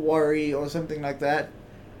or a worry or something like that.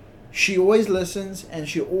 She always listens and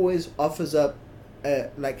she always offers up,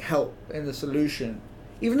 like help and the solution.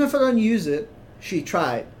 Even if I don't use it, she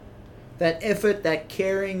tried. That effort, that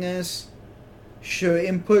caringness, her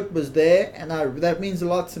input was there, and that means a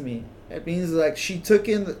lot to me. It means like she took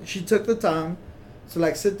the time to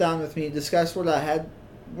like sit down with me, discuss what I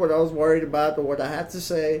was worried about or what I had to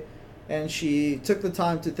say, and she took the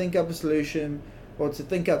time to think up a solution or to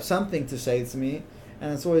think up something to say to me,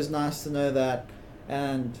 and it's always nice to know that,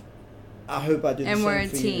 and I hope I do the same for you.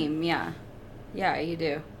 And we're a team, yeah. Yeah, you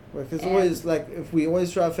do. Because always like if we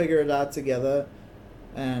always try to figure it out together,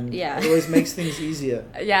 and it always makes things easier.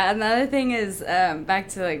 Yeah, another thing is back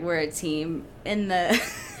to like we're a team in the.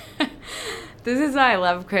 This is why I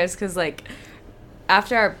love Chris, because like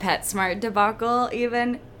after our PetSmart debacle,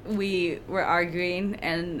 even we were arguing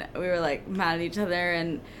and we were like mad at each other,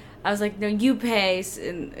 and I was like, no, you pay,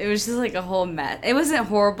 and it was just like a whole mess. It wasn't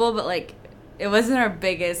horrible, but like it wasn't our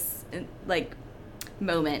biggest like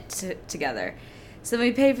moment together. So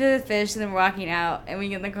we paid for the fish, and then we're walking out, and we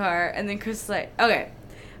get in the car, and then Chris is like, okay,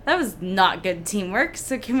 that was not good teamwork,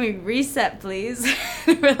 so can we reset, please?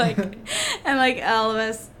 We're like, and like all of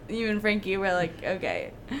us, you and Frankie, were like,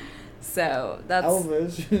 okay. So that's...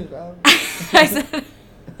 Elvis. I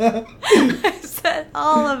said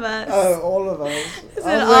all of us. Oh, all of us. I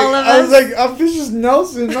said all of us. I was like, oh, this is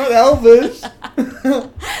Nelson, not Elvis.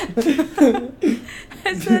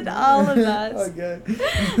 I said all of us. Okay.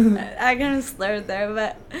 I kind of slurred there,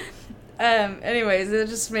 but anyways, it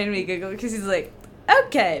just made me giggle because he's like,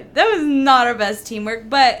 okay, that was not our best teamwork.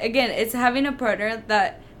 But again, it's having a partner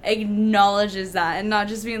that acknowledges that and not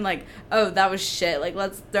just being like, oh, that was shit. Like,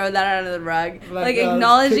 let's throw that under the rug. Like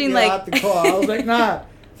acknowledging, like, out the car. I was like, nah,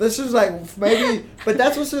 this is like maybe. But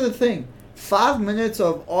that's also the thing. 5 minutes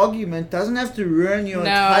of argument doesn't have to ruin your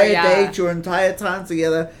entire date, your entire time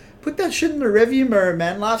together. Put that shit in the rearview mirror,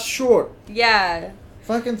 man. Life's short. Yeah.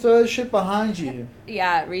 Fucking throw the shit behind you.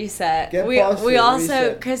 Yeah, reset. Get we past we it, also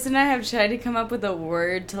reset. Chris and I have tried to come up with a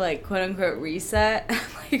word to like quote unquote reset.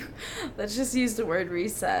 Like, let's just use the word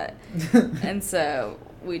reset. And so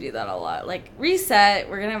we do that a lot. Like, reset,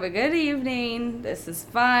 we're gonna have a good evening. This is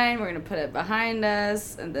fine. We're gonna put it behind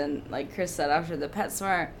us. And then, like Chris said after the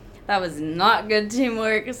PetSmart, that was not good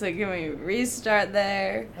teamwork. So can we restart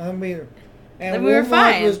there? And we were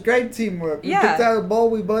fine. It was great teamwork. We Yeah. picked out a bowl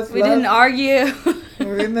we both We loved. didn't argue. We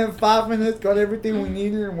were in there 5 minutes, got everything we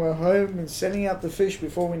needed, and we're home and setting out the fish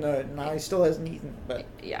before we know it. Now he still hasn't eaten, but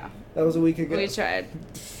Yeah. that was a week ago. We tried.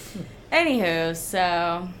 Anywho,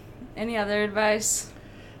 so any other advice?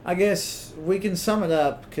 I guess we can sum it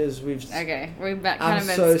up because we've. Okay, we've kind I'm of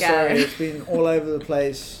been so scattered. sorry. It's been all over the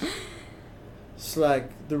place. It's like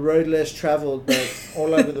the road less traveled, but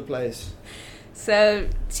all over the place. So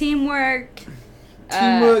teamwork,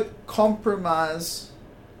 compromise,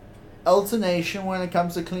 alternation when it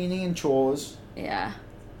comes to cleaning and chores. Yeah,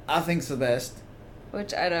 I think's the best.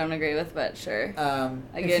 which I don't agree with, but sure.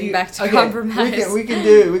 Again, back to compromise. We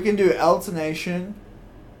can do alternation,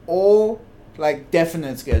 or like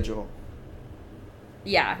definite schedule.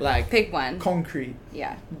 Yeah, Like pick one. Concrete.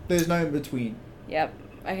 Yeah. There's no in between. Yep.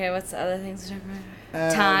 Okay, what's the other things to talk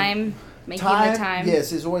about? Time. Making the time. Yes,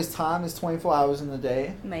 there's always time. There's 24 hours in the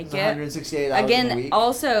day. Make There's it. 168 hours in a week.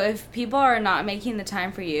 Also, if people are not making the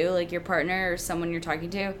time for you, like your partner or someone you're talking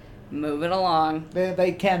to, move it along.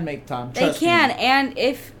 They can make time. They Trust can, me. and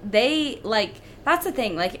if they, like, that's the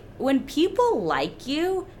thing. Like, when people like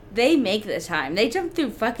you, they make the time. They jump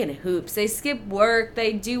through fucking hoops. They skip work.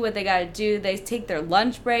 They do what they gotta do. They take their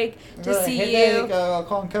lunch break to see you. I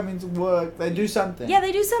can't come into work. They do something. Yeah,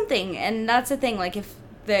 they do something, and that's the thing. Like, if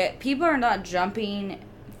the people are not jumping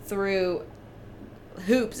through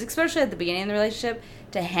hoops, especially at the beginning of the relationship,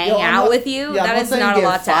 to hang out with you, that is not a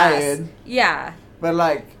lot to ask. Yeah. But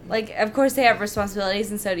like, of course they have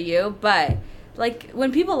responsibilities, and so do you. But like,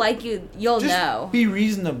 when people like you, you'll just know. be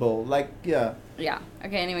reasonable. Like, yeah. Yeah.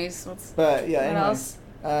 Okay. Anyways, let's. But yeah. What Anyways,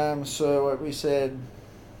 else? So what we said,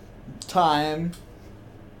 time.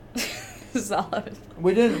 Solid.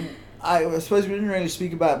 We didn't. I suppose we didn't really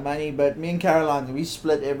speak about money, but me and Caroline, we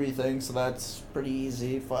split everything, so that's pretty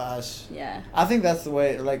easy for us. Yeah. I think that's the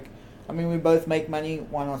way. Like, I mean, we both make money.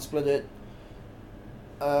 Why not split it?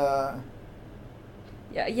 Yeah,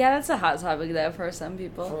 that's a hot topic though for some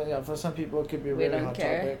people. For some people, it could be a We really don't hot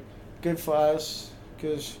care. topic. Good for us,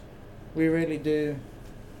 because we really do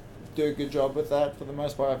a good job with that for the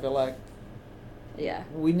most part. I feel like Yeah.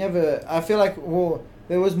 we never. I feel like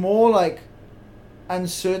there was more like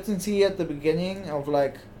uncertainty at the beginning of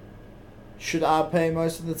like, should I pay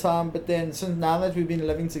most of the time? But then since now that we've been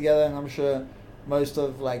living together, and I'm sure most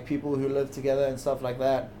of like people who live together and stuff like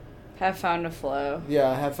that, Have found a flow.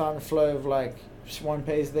 yeah, have found a flow of like one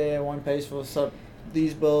pays there, one pays for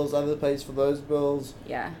these bills, other pays for those bills.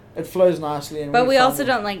 Yeah. It flows nicely, and But we found also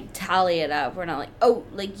don't like tally it up. We're not like, oh,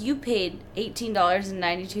 like you paid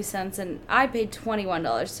 $18.92 and I paid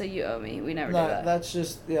 $21, so you owe me. We never do that.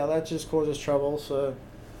 that just causes trouble. So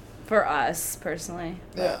For us personally.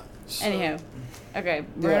 yeah. So, Anywho, okay,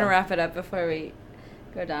 we're gonna wrap it up before we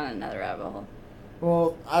go down another rabbit hole.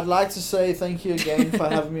 Well, I'd like to say thank you again for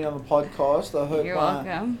having me on the podcast. I hope You're my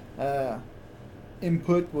welcome.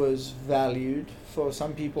 Input was valued for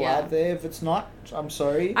some people Yeah. out there. If it's not, I'm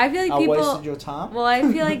sorry. I feel like I people wasted your time. Well, I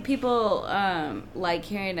feel like people like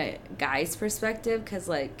hearing a guy's perspective because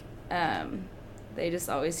like they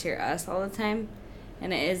just always hear us all the time,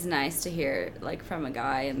 and it is nice to hear like from a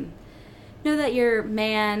guy and know that your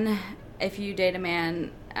man, if you date a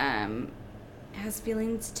man, has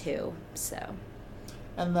feelings too. So.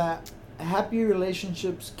 And that happy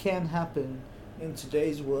relationships can happen in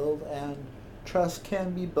today's world, and trust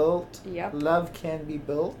can be built. Yep. Love can be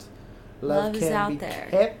built. Love is can out be there.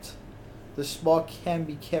 kept. The spark can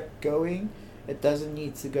be kept going. It doesn't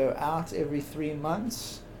need to go out every 3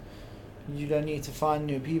 months. You don't need to find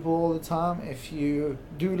new people all the time. If you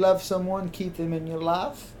do love someone, keep them in your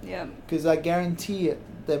life. Yeah. Because I guarantee it,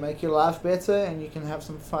 they make your life better, and you can have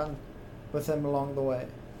some fun with them along the way.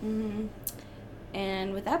 Mm-hmm.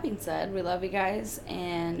 And with that being said, we love you guys,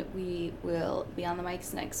 and we will be on the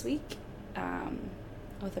mics next week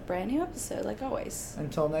with a brand new episode, like always.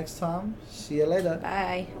 Until next time, see you later.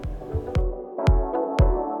 Bye.